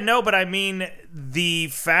 Yeah, no, but I mean, the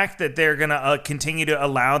fact that they're going to continue to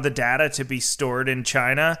allow the data to be stored in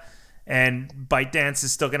China and ByteDance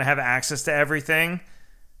is still going to have access to everything,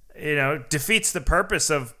 defeats the purpose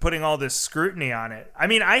of putting all this scrutiny on it. I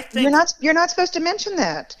mean, I think... You're not supposed to mention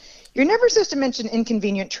that. You're never supposed to mention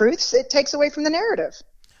inconvenient truths. It takes away from the narrative.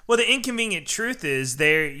 Well, the inconvenient truth is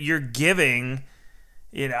you're giving...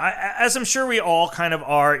 as I'm sure we all kind of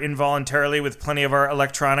are involuntarily with plenty of our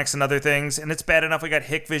electronics and other things, and it's bad enough we got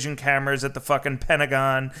Hikvision cameras at the fucking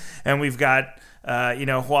Pentagon, and we've got,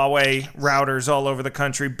 Huawei routers all over the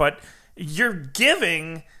country, but you're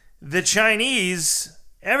giving the Chinese...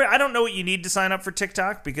 I don't know what you need to sign up for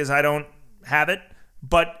TikTok because I don't have it,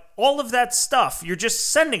 but all of that stuff, you're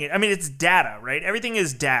just sending it. I mean, it's data, right? Everything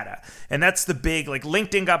is data. And that's the big,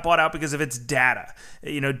 LinkedIn got bought out because of its data.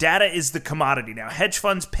 Data is the commodity now. Hedge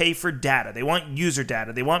funds pay for data. They want user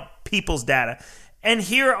data. They want people's data. And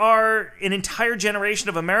here are an entire generation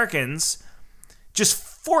of Americans just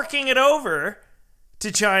forking it over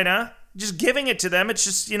to China just giving it to them. It's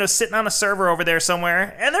just, sitting on a server over there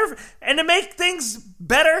somewhere. And to make things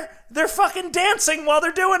better, they're fucking dancing while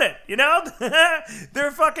they're doing it,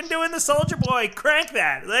 They're fucking doing the Soldier Boy, crank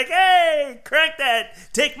that. Like, hey, crank that.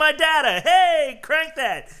 Take my data. Hey, crank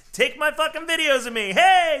that. Take my fucking videos of me.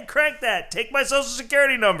 Hey, crank that. Take my social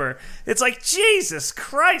security number. It's like, Jesus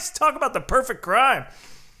Christ, talk about the perfect crime.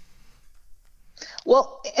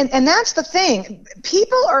 Well, and that's the thing.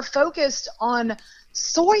 People are focused on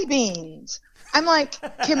soybeans. I'm like,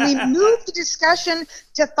 can we move the discussion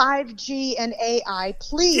to 5G and AI,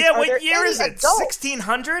 please? Yeah, what year is it?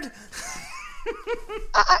 1600?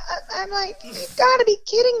 I'm like, you've got to be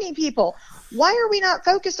kidding me, people. Why are we not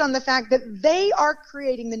focused on the fact that they are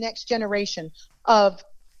creating the next generation of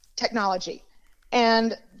technology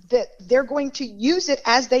and that they're going to use it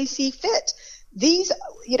as they see fit? These,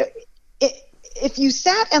 if you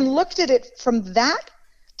sat and looked at it through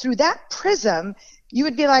that prism, you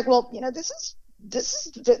would be like, well, this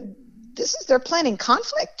is they're planning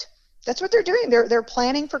conflict. That's what they're doing. They're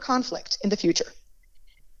planning for conflict in the future,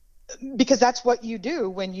 because that's what you do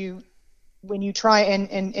when you try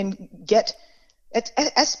and get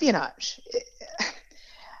espionage,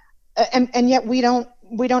 and yet we don't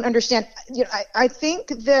understand. I think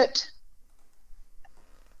that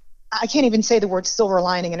I can't even say the word silver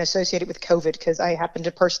lining and associate it with COVID, because I happen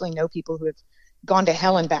to personally know people who have gone to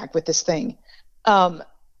hell and back with this thing.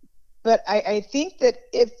 But I think that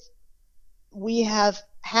if we have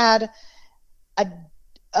had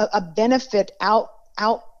a benefit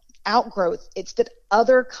outgrowth, it's that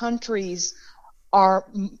other countries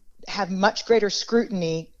have much greater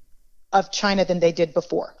scrutiny of China than they did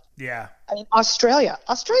before. Yeah. I mean, Australia,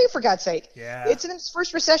 for God's sake. Yeah. It's in its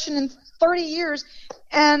first recession in 30 years,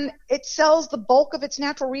 and it sells the bulk of its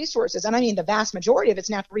natural resources, and I mean the vast majority of its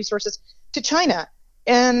natural resources, to China.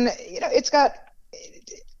 And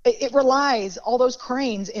it relies all those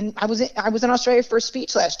cranes I was in Australia for a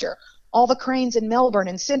speech last year. All the cranes in Melbourne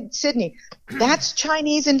and Sydney, that's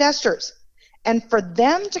Chinese investors. And for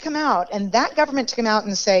them to come out, and that government to come out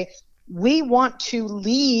and say, we want to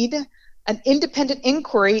lead an independent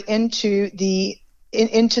inquiry into the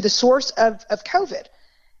source of COVID,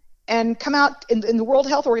 and come out in the World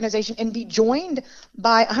Health Organization and be joined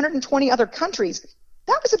by 120 other countries,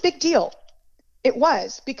 that was a big deal. It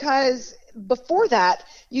was, because before that,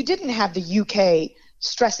 you didn't have the UK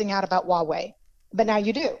stressing out about Huawei, but now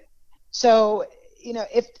you do. So,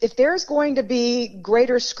 if there's going to be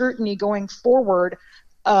greater scrutiny going forward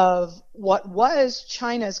of what was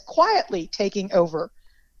China's quietly taking over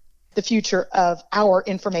the future of our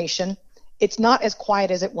information, it's not as quiet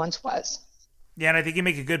as it once was. Yeah, and I think you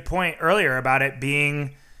make a good point earlier about it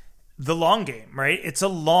being the long game, right? It's a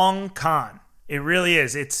long con. It really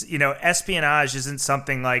is. It's, espionage isn't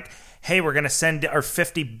something like, hey, we're going to send our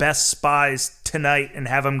 50 best spies tonight and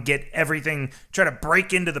have them get everything, try to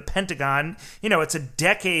break into the Pentagon. It's a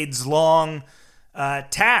decades-long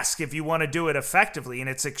task if you want to do it effectively, and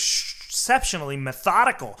it's exceptionally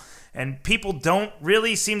methodical. And people don't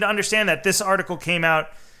really seem to understand that. This article came out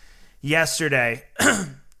yesterday.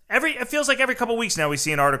 It feels like every couple weeks now we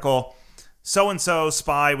see an article. So-and-so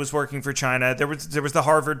spy was working for China. There was the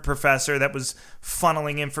Harvard professor that was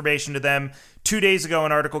funneling information to them. 2 days ago,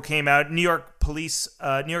 an article came out. New York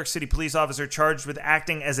City police officer charged with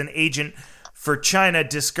acting as an agent for China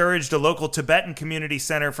discouraged a local Tibetan community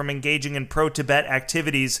center from engaging in pro-Tibet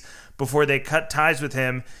activities before they cut ties with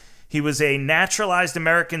him. He was a naturalized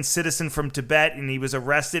American citizen from Tibet, and he was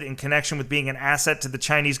arrested in connection with being an asset to the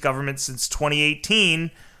Chinese government since 2018.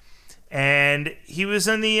 And he was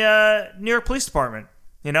in the New York Police Department,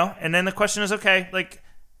 And then the question is, okay, like,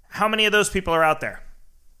 how many of those people are out there?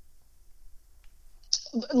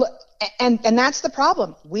 And that's the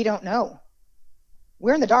problem. We don't know.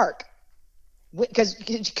 We're in the dark. Because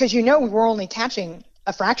we're only catching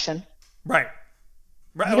a fraction. Right.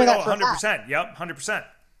 You know that for 100%. Yep, 100%.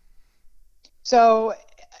 So,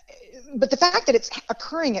 but the fact that it's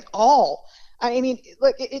occurring at all, I mean,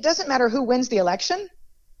 look, it doesn't matter who wins the election,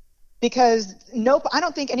 because I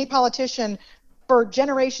don't think any politician for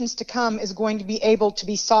generations to come is going to be able to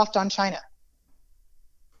be soft on China.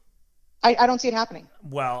 I don't see it happening.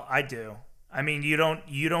 Well, I do. I mean, you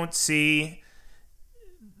don't see,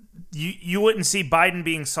 you wouldn't see Biden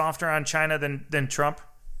being softer on China than Trump?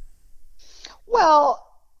 Well,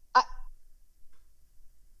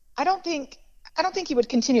 I don't think he would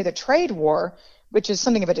continue the trade war, which is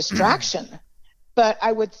something of a distraction. But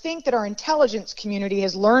I would think that our intelligence community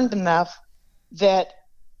has learned enough that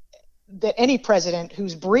any president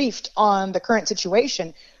who's briefed on the current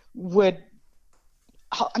situation would,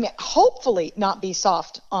 hopefully not be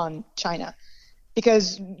soft on China,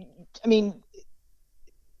 because I mean,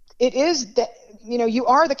 it is that, you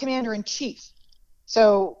are the commander in chief.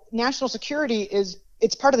 So national security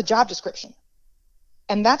it's part of the job description.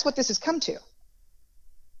 And that's what this has come to.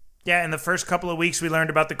 Yeah, in the first couple of weeks we learned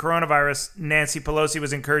about the coronavirus, Nancy Pelosi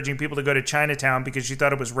was encouraging people to go to Chinatown because she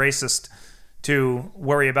thought it was racist to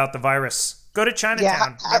worry about the virus. Go to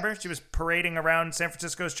Chinatown. Remember? She was parading around San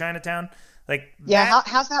Francisco's Chinatown.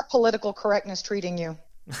 How's that political correctness treating you?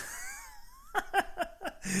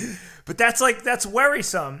 But that's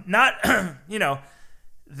worrisome. Not,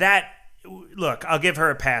 that, look, I'll give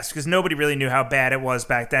her a pass because nobody really knew how bad it was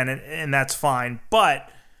back then, and that's fine. But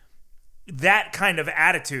that kind of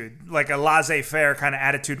attitude, like a laissez-faire kind of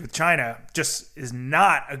attitude with China, just is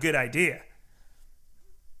not a good idea.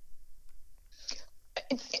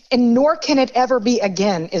 And nor can it ever be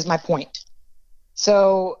again, is my point.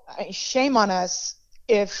 So shame on us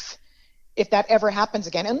if that ever happens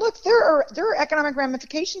again. And look, there are economic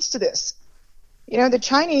ramifications to this. The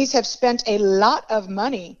Chinese have spent a lot of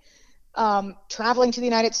money traveling to the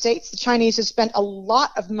United States. The Chinese have spent a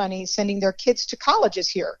lot of money sending their kids to colleges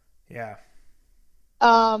here. Yeah.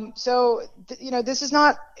 So this is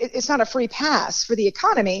it's not a free pass for the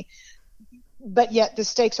economy, but yet the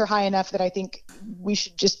stakes are high enough that I think we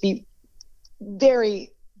should just be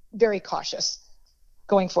very, very cautious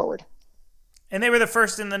going forward. And they were the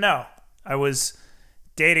first in the know. I was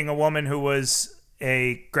dating a woman who was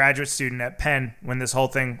a graduate student at Penn when this whole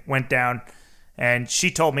thing went down. And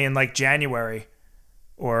she told me in January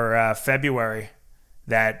or February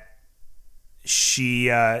that she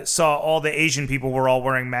saw all the Asian people were all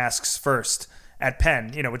wearing masks first at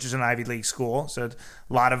Penn, which is an Ivy League school. So a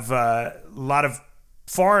lot of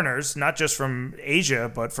foreigners, not just from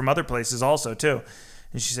Asia, but from other places also too.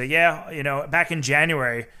 And she said, yeah, back in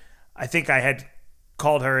January, I think I had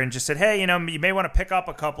called her and just said, hey, you may want to pick up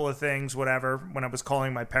a couple of things, whatever, when I was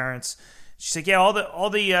calling my parents. She said, yeah, all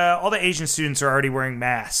the Asian students are already wearing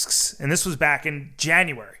masks. And this was back in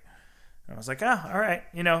January. And I was like, oh, all right,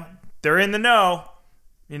 they're in the know.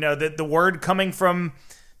 The word coming from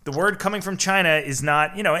China is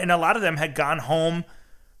not, and a lot of them had gone home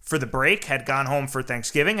for the break, had gone home for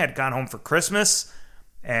Thanksgiving, had gone home for Christmas.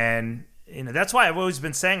 And that's why I've always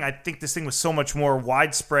been saying I think this thing was so much more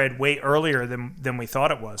widespread way earlier than we thought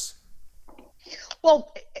it was.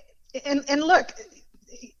 Well, and look,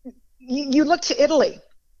 you look to Italy,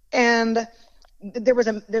 and there was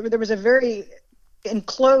a very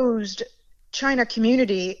enclosed China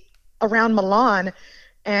community around Milan,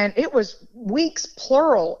 and it was weeks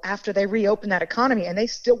plural after they reopened that economy, and they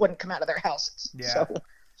still wouldn't come out of their houses. Yeah. So,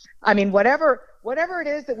 I mean, whatever it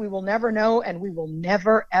is that we will never know, and we will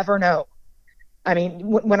never ever know. I mean,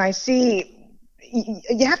 when I see,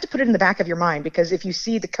 you have to put it in the back of your mind, because if you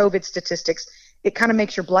see the COVID statistics, it kind of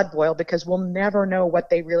makes your blood boil, because we'll never know what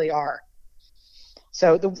they really are.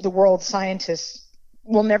 So the world scientists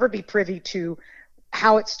will never be privy to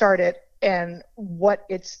how it started and what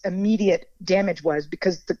its immediate damage was,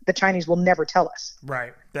 because the Chinese will never tell us.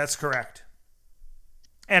 Right. That's correct.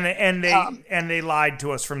 And they lied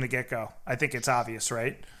to us from the get-go. I think it's obvious,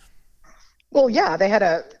 right? Well, yeah, they had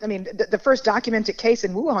the first documented case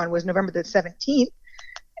in Wuhan was November the 17th,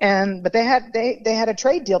 but they had a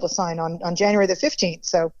trade deal to sign on January the 15th.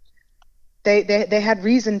 So they had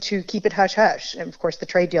reason to keep it hush hush. And of course, the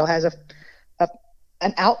trade deal has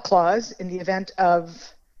an out clause in the event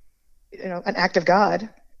of an act of God,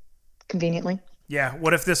 conveniently. Yeah.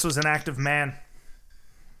 What if this was an act of man?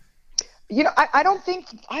 I don't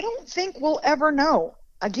think we'll ever know.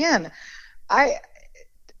 Again,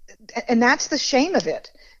 and that's the shame of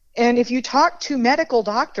it. And if you talk to medical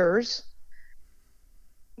doctors,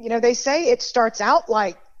 they say it starts out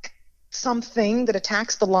like something that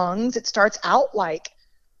attacks the lungs. It starts out like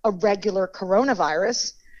a regular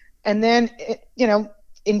coronavirus, and then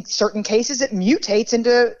in certain cases it mutates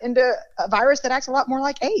into a virus that acts a lot more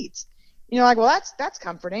like AIDS. Well, that's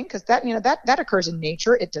comforting, because that occurs in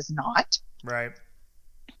nature. It does not. Right.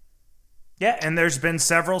 Yeah, and there's been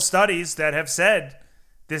several studies that have said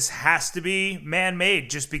this has to be man-made,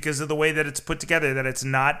 just because of the way that it's put together, that it's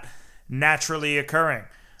not naturally occurring.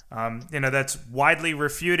 That's widely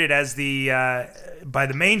refuted as by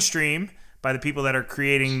the mainstream, by the people that are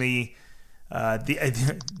creating the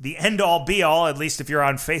end-all be-all, at least if you're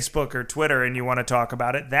on Facebook or Twitter and you want to talk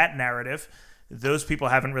about it, that narrative. Those people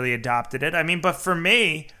haven't really adopted it. I mean, but for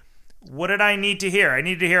me, what did I need to hear? I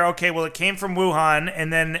needed to hear, okay, well, it came from Wuhan,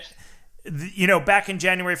 and then, back in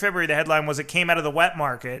January, February, the headline was it came out of the wet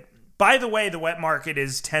market. By the way, the wet market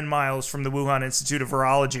is 10 miles from the Wuhan Institute of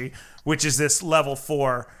Virology, which is this level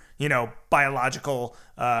 4, biological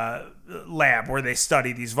lab where they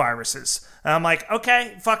study these viruses. And I'm like,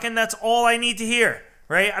 okay, fucking that's all I need to hear,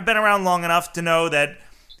 right? I've been around long enough to know that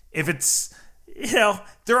if it's,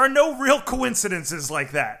 there are no real coincidences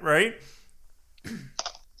like that, right?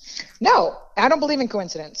 No, I don't believe in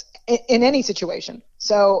coincidence in any situation.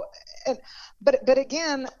 So, but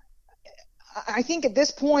again, I think at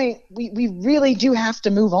this point we really do have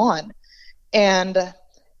to move on. And,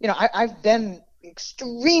 I've been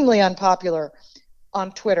extremely unpopular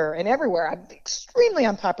on Twitter and everywhere. I'm extremely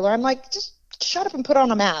unpopular. I'm like, just shut up and put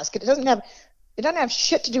on a mask. It doesn't have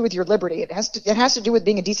shit to do with your liberty. It has to do with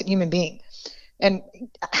being a decent human being. And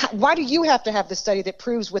why do you have to have the study that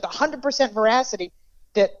proves with 100% veracity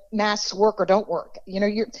that masks work or don't work?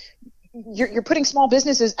 You're putting small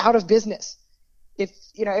businesses out of business. If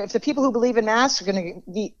the people who believe in masks are going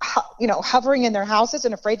to be, hovering in their houses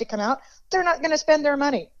and afraid to come out, they're not going to spend their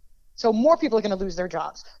money. So more people are going to lose their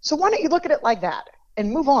jobs. So why don't you look at it like that and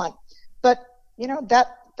move on? But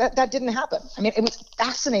that didn't happen. I mean, it was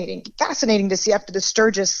fascinating to see after the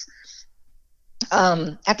Sturgis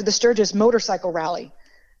motorcycle rally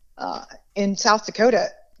in South Dakota,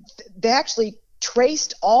 they actually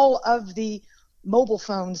traced all of the mobile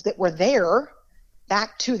phones that were there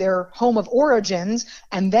back to their home of origins,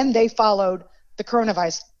 and then they followed the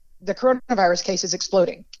coronavirus cases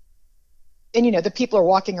exploding. And the people are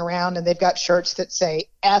walking around and they've got shirts that say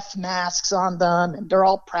F masks on them, and they're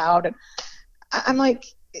all proud. And I'm like,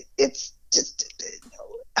 it's just,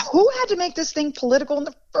 who had to make this thing political in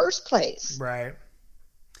the first place? Right.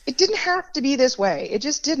 It didn't have to be this way. It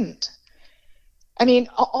just didn't. I mean,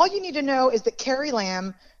 all you need to know is that Carrie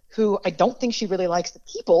Lam, who I don't think she really likes the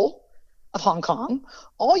people of Hong Kong,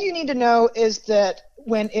 all you need to know is that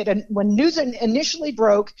when news initially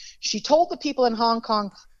broke, she told the people in Hong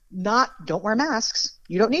Kong, don't wear masks.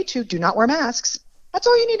 You don't need to. Do not wear masks. That's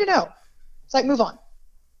all you need to know. It's like, move on.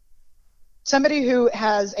 Somebody who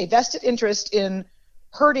has a vested interest in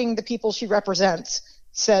hurting the people she represents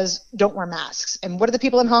says, don't wear masks. And what do the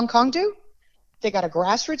people in Hong Kong do? They got a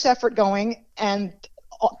grassroots effort going and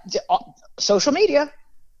social media,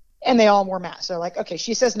 and they all wore masks. They're like, okay,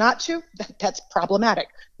 she says not to. That's problematic.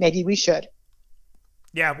 Maybe we should.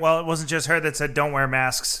 Yeah, well, it wasn't just her that said don't wear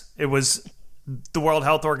masks. It was the World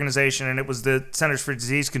Health Organization, and it was the Centers for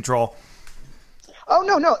Disease Control. Oh,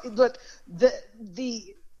 no. Look,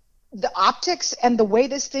 the optics and the way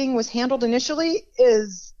this thing was handled initially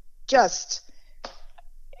is just,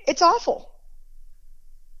 it's awful.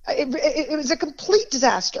 It was a complete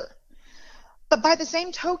disaster. But by the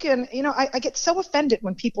same token, I get so offended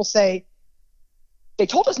when people say, they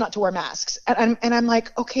told us not to wear masks. And I'm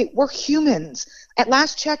like, okay, we're humans. At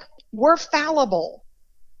last check, we're fallible.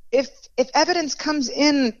 If evidence comes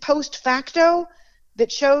in post facto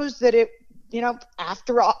that shows that it,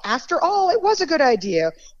 after all, it was a good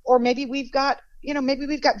idea, or maybe we've got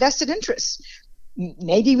vested interests.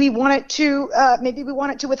 Maybe we want it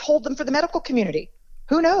to withhold them for the medical community.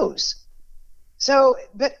 Who knows? So,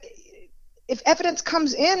 but if evidence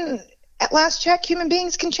comes in at last check, human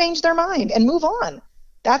beings can change their mind and move on.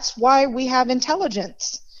 That's why we have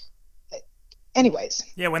intelligence. Anyways.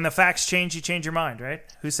 Yeah, when the facts change, you change your mind, right?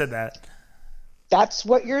 Who said that? That's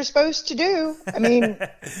what you're supposed to do. I mean,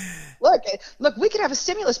 look, we could have a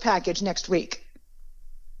stimulus package next week.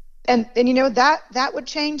 And that would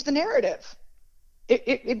change the narrative.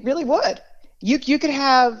 It really would. You could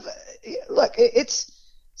have, look, it's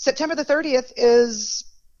September the 30th is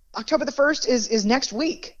October the 1st is next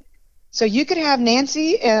week. So you could have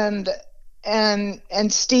Nancy and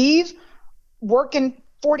Steve working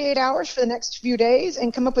 48 hours for the next few days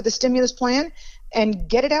and come up with a stimulus plan and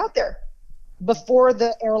get it out there before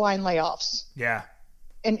the airline layoffs. Yeah.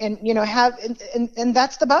 And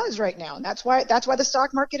that's the buzz right now. And that's why the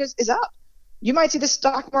stock market is up. You might see the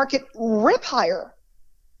stock market rip higher.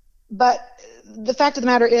 But the fact of the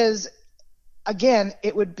matter is, again,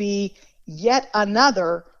 it would be yet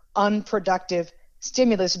another unproductive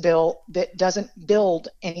stimulus bill that doesn't build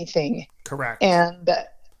anything. Correct. And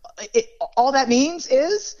all that means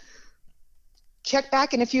is check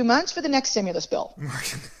back in a few months for the next stimulus bill.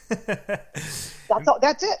 That's all.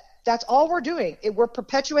 That's it. That's all we're doing. We're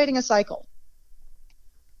perpetuating a cycle.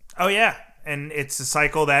 Oh yeah, and it's a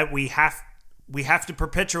cycle that we have to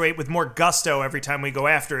perpetuate with more gusto every time we go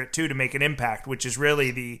after it too, to make an impact, which is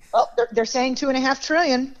really the. Well, they're saying $2.5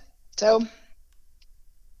 trillion. So.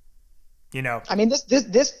 I mean,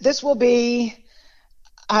 this will be.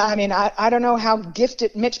 I mean, I don't know how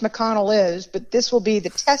gifted Mitch McConnell is, but this will be the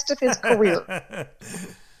test of his career.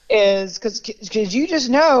 Is because you just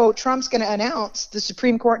know Trump's going to announce the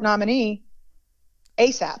Supreme Court nominee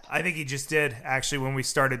ASAP. I think he just did, actually, when we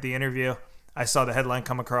started the interview. I saw the headline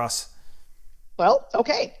come across. Well,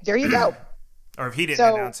 okay, there you go. Or if he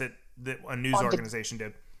didn't announce it, a news organization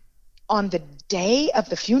did. On the day of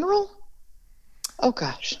the funeral? Oh,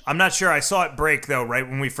 gosh. I'm not sure. I saw it break, though, right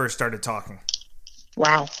when we first started talking.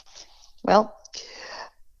 Wow. Well,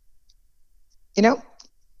 you know,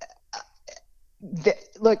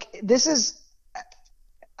 look, this is,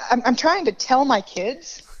 I'm trying to tell my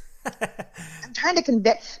kids, I'm trying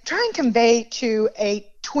to convey to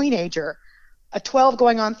a teenager, a 12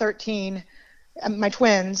 going on 13, my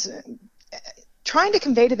twins, trying to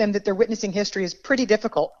convey to them that they're witnessing history is pretty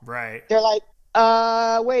difficult. Right. They're like,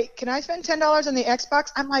 wait, can I spend $10 on the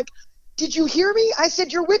Xbox? I'm like, did you hear me? I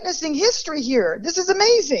said, you're witnessing history here. This is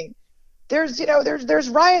amazing. There's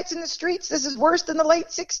riots in the streets. This is worse than the late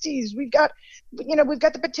 60s. We've got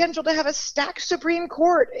the potential to have a stacked Supreme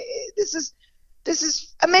Court. This is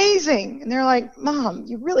amazing. And they're like, Mom,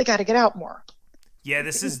 you really got to get out more. Yeah,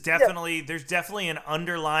 there's definitely an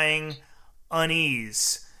underlying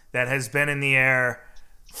unease that has been in the air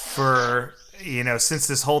for, since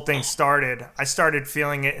this whole thing started. I started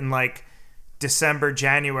feeling it in like December,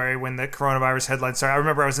 January when the coronavirus headlines started. I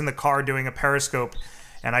remember I was in the car doing a Periscope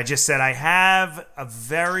and I just said, I have a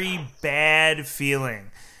very bad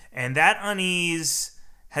feeling. And that unease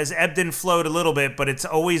has ebbed and flowed a little bit, but it's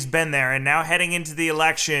always been there. And now heading into the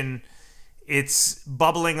election, it's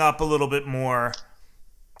bubbling up a little bit more,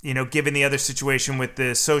 given the other situation with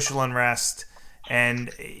the social unrest.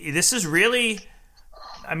 And this is really,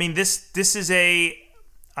 this is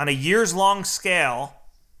on a years-long scale,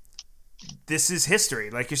 this is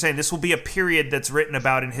history. Like you're saying, this will be a period that's written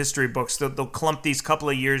about in history books. They'll clump these couple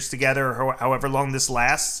of years together, or however long this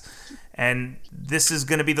lasts, and this is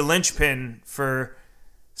going to be the linchpin for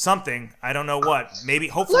something. I don't know what. Maybe,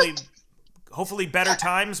 hopefully better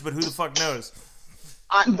times, but who the fuck knows?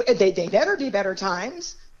 They better be better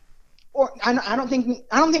times, or I don't think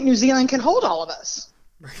New Zealand can hold all of us.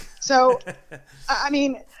 So,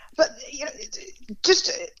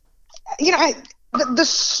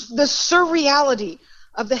 the surreality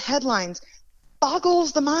of the headlines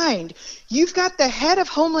boggles the mind. You've got the head of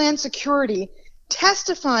Homeland Security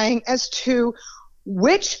testifying as to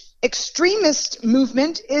which extremist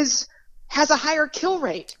movement has a higher kill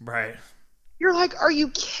rate. Right. You're like, are you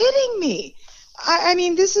kidding me?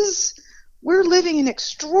 We're living in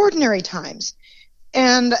extraordinary times.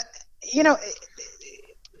 And,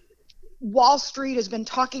 Wall Street has been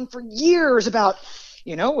talking for years about,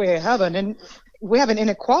 we have an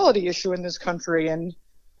inequality issue in this country and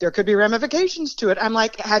there could be ramifications to it. I'm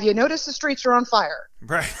like, have you noticed the streets are on fire?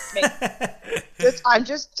 Right.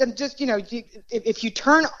 If you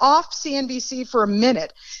turn off CNBC for a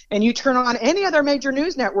minute and you turn on any other major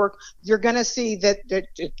news network, you're going to see that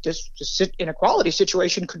this inequality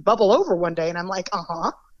situation could bubble over one day. And I'm like,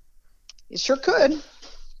 it sure could.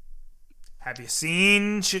 Have you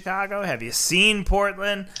seen Chicago? Have you seen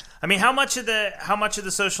Portland? How much of the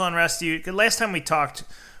social unrest last time we talked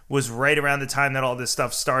was right around the time that all this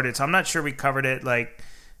stuff started. So I'm not sure we covered it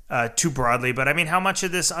too broadly, but how much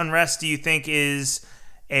of this unrest do you think is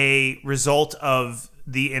a result of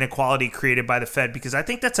the inequality created by the Fed? Because I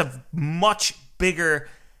think that's a much bigger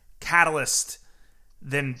catalyst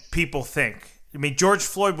than people think. George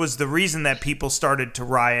Floyd was the reason that people started to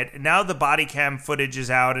riot. And now the body cam footage is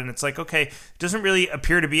out and it's like, okay, it doesn't really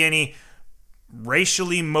appear to be any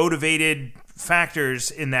racially motivated factors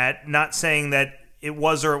in that. Not saying that it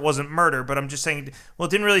was or it wasn't murder, but I'm just saying, well,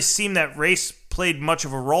 it didn't really seem that race played much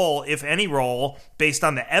of a role, if any role, based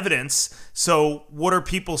on the evidence. So what are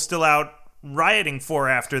people still out rioting for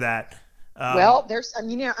after that? Look, this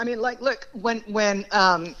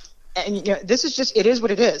is just, it is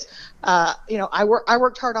what it is. I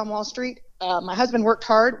worked hard on Wall Street. My husband worked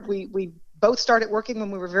hard. We both started working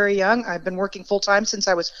when we were very young. I've been working full time since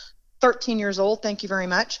I was 13 years old. Thank you very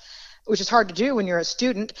much, which is hard to do when you're a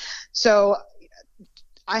student. So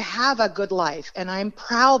I have a good life and I'm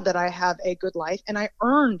proud that I have a good life and I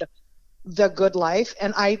earned the good life.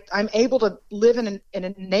 And I'm able to live in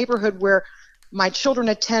a neighborhood where my children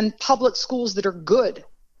attend public schools that are good.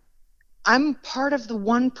 I'm part of the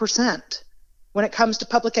 1% when it comes to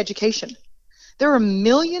public education. There are 1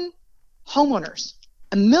 million homeowners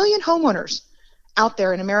out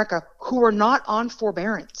there in America who are not on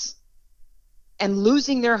forbearance and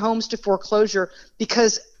losing their homes to foreclosure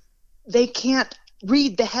because they can't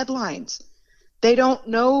read the headlines. They don't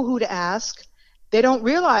know who to ask. They don't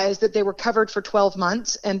realize that they were covered for 12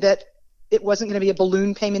 months and that it wasn't going to be a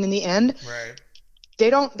balloon payment in the end. Right.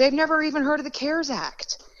 They've never even heard of the CARES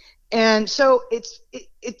Act. And so it's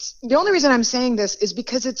the only reason I'm saying this is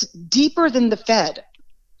because it's deeper than the Fed.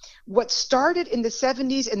 What started in the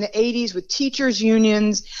 70s and the 80s with teachers'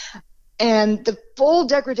 unions and the full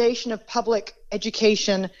degradation of public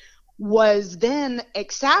education was then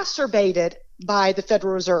exacerbated by the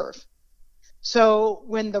Federal Reserve. So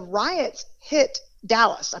when the riots hit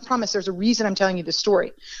Dallas, I promise there's a reason I'm telling you this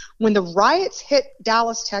story. When the riots hit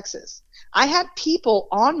Dallas, Texas, I had people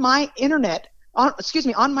on my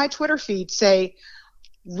on my Twitter feed say,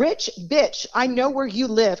 "Rich bitch, I know where you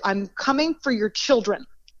live. I'm coming for your children."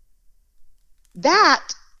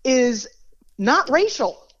 That is not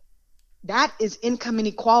racial. That is income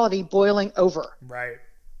inequality boiling over. Right.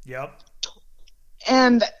 Yep.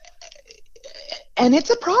 And it's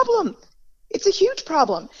a problem. It's a huge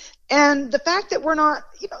problem. And the fact that we're not,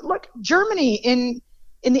 look, Germany in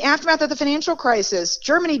the aftermath of the financial crisis,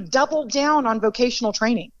 Germany doubled down on vocational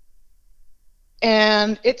training.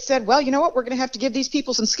 And it said, well, you know what? We're going to have to give these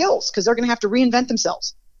people some skills because they're going to have to reinvent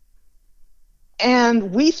themselves.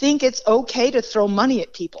 And we think it's okay to throw money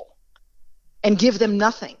at people and give them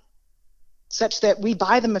nothing, such that we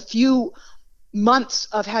buy them a few months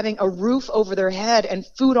of having a roof over their head and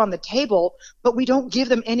food on the table, but we don't give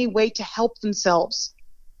them any way to help themselves.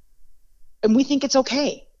 And we think it's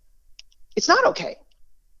okay. It's not okay.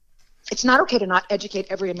 It's not okay to not educate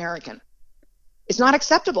every American. It's not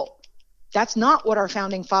acceptable. That's not what our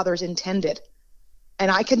founding fathers intended. And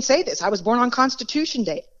I can say this. I was born on Constitution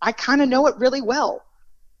Day. I kind of know it really well.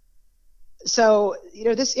 So,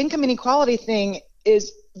 this income inequality thing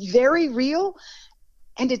is very real,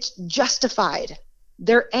 and it's justified.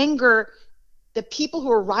 Their anger, the people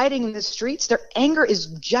who are rioting in the streets, their anger is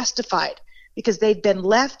justified because they've been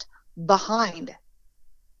left behind.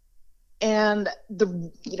 And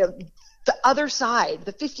the other side,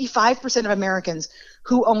 the 55% of Americans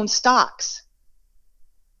who own stocks,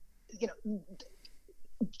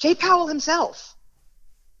 Jay Powell himself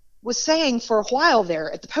was saying for a while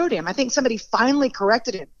there at the podium, I think somebody finally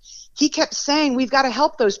corrected him. He kept saying, we've got to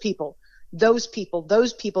help those people, those people,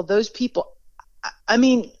 those people, those people. I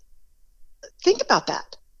mean, think about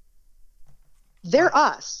that. They're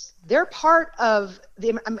us. They're part of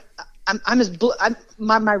the,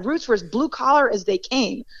 my roots were as blue collar as they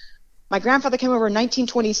came. My grandfather came over in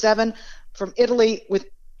 1927 from Italy with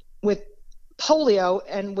polio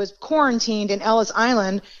and was quarantined in Ellis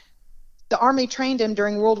Island. The Army trained him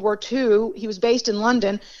during World War II. He was based in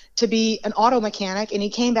London to be an auto mechanic, and he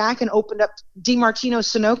came back and opened up DiMartino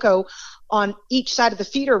Sunoco on each side of the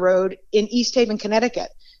feeder road in East Haven,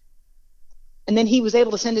 Connecticut. And then he was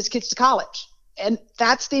able to send his kids to college. And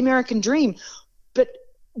that's the American dream. But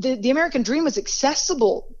the American dream was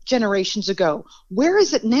accessible generations ago. Where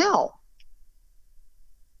is it now?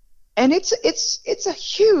 And it's a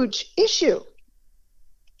huge issue.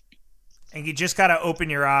 And you just got to open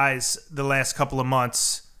your eyes the last couple of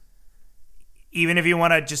months. Even if you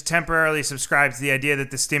want to just temporarily subscribe to the idea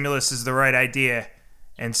that the stimulus is the right idea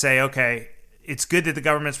and say, okay, it's good that the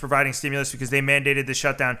government's providing stimulus because they mandated the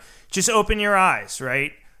shutdown. Just open your eyes,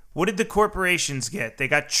 right? What did the corporations get? They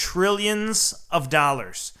got trillions of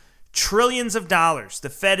dollars. Trillions of dollars. The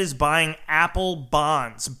Fed is buying Apple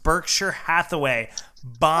bonds, Berkshire Hathaway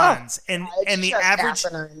bonds. And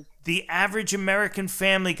the average American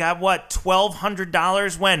family got what,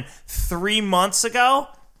 $1,200 when 3 months ago?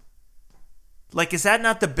 Like, is that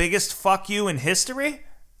not the biggest fuck you in history?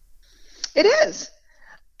 It is.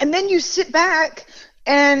 And then you sit back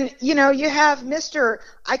and, you have Mr.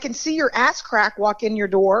 I can see your ass crack walk in your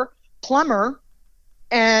door, plumber,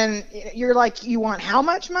 and you're like, you want how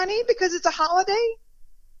much money because it's a holiday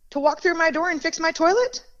to walk through my door and fix my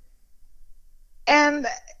toilet? And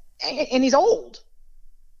he's old.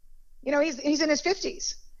 He's in his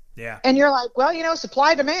 50s. Yeah. And you're like, well,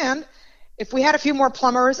 supply demand. If we had a few more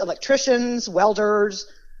plumbers, electricians, welders,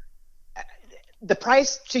 the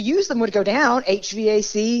price to use them would go down,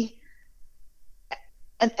 HVAC.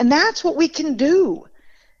 And that's what we can do.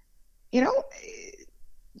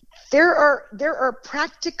 There are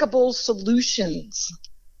practicable solutions.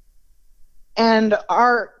 And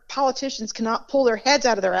our politicians cannot pull their heads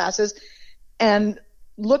out of their asses and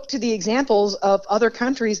look to the examples of other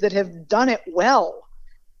countries that have done it well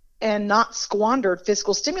and not squandered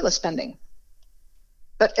fiscal stimulus spending.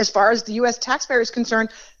 But as far as the U.S. taxpayer is concerned,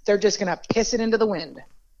 they're just going to piss it into the wind.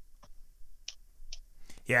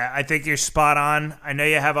 Yeah, I think you're spot on. I know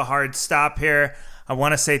you have a hard stop here. I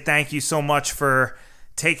want to say thank you so much for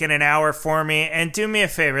taking an hour for me. And do me a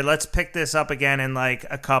favor, let's pick this up again in like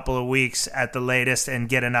a couple of weeks at the latest and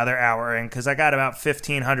get another hour in, because I got about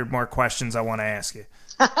 1,500 more questions I want to ask you.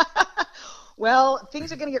 Well,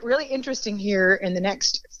 things are going to get really interesting here in the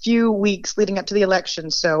next few weeks leading up to the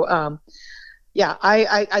election. So, yeah,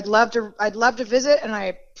 I'd love to visit, and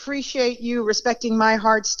I appreciate you respecting my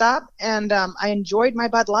hard stop, and I enjoyed my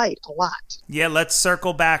Bud Light a lot. Yeah, let's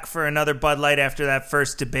circle back for another Bud Light after that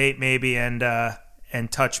first debate maybe, and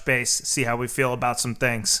touch base, see how we feel about some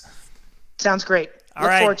things. Sounds great. All Look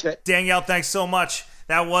right, forward to it. Danielle, thanks so much.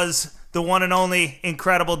 That was the one and only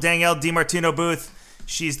incredible Danielle DiMartino Booth.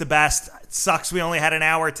 She's the best. It sucks we only had an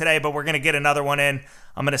hour today, but we're going to get another one in.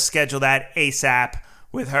 I'm going to schedule that ASAP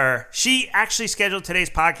with her. She actually scheduled today's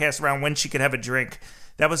podcast around when she could have a drink.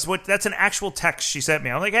 That's an actual text she sent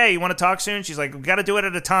me. I'm like, hey, you want to talk soon? She's like, we got to do it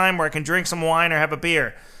at a time where I can drink some wine or have a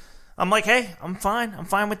beer. I'm like, hey, I'm fine. I'm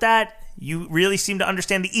fine with that. You really seem to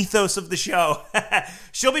understand the ethos of the show.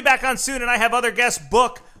 She'll be back on soon, and I have other guests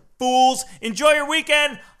booked. Fools, enjoy your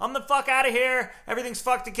weekend. I'm the fuck out of here. Everything's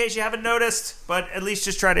fucked in case you haven't noticed, but at least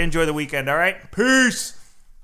just try to enjoy the weekend, all right? Peace.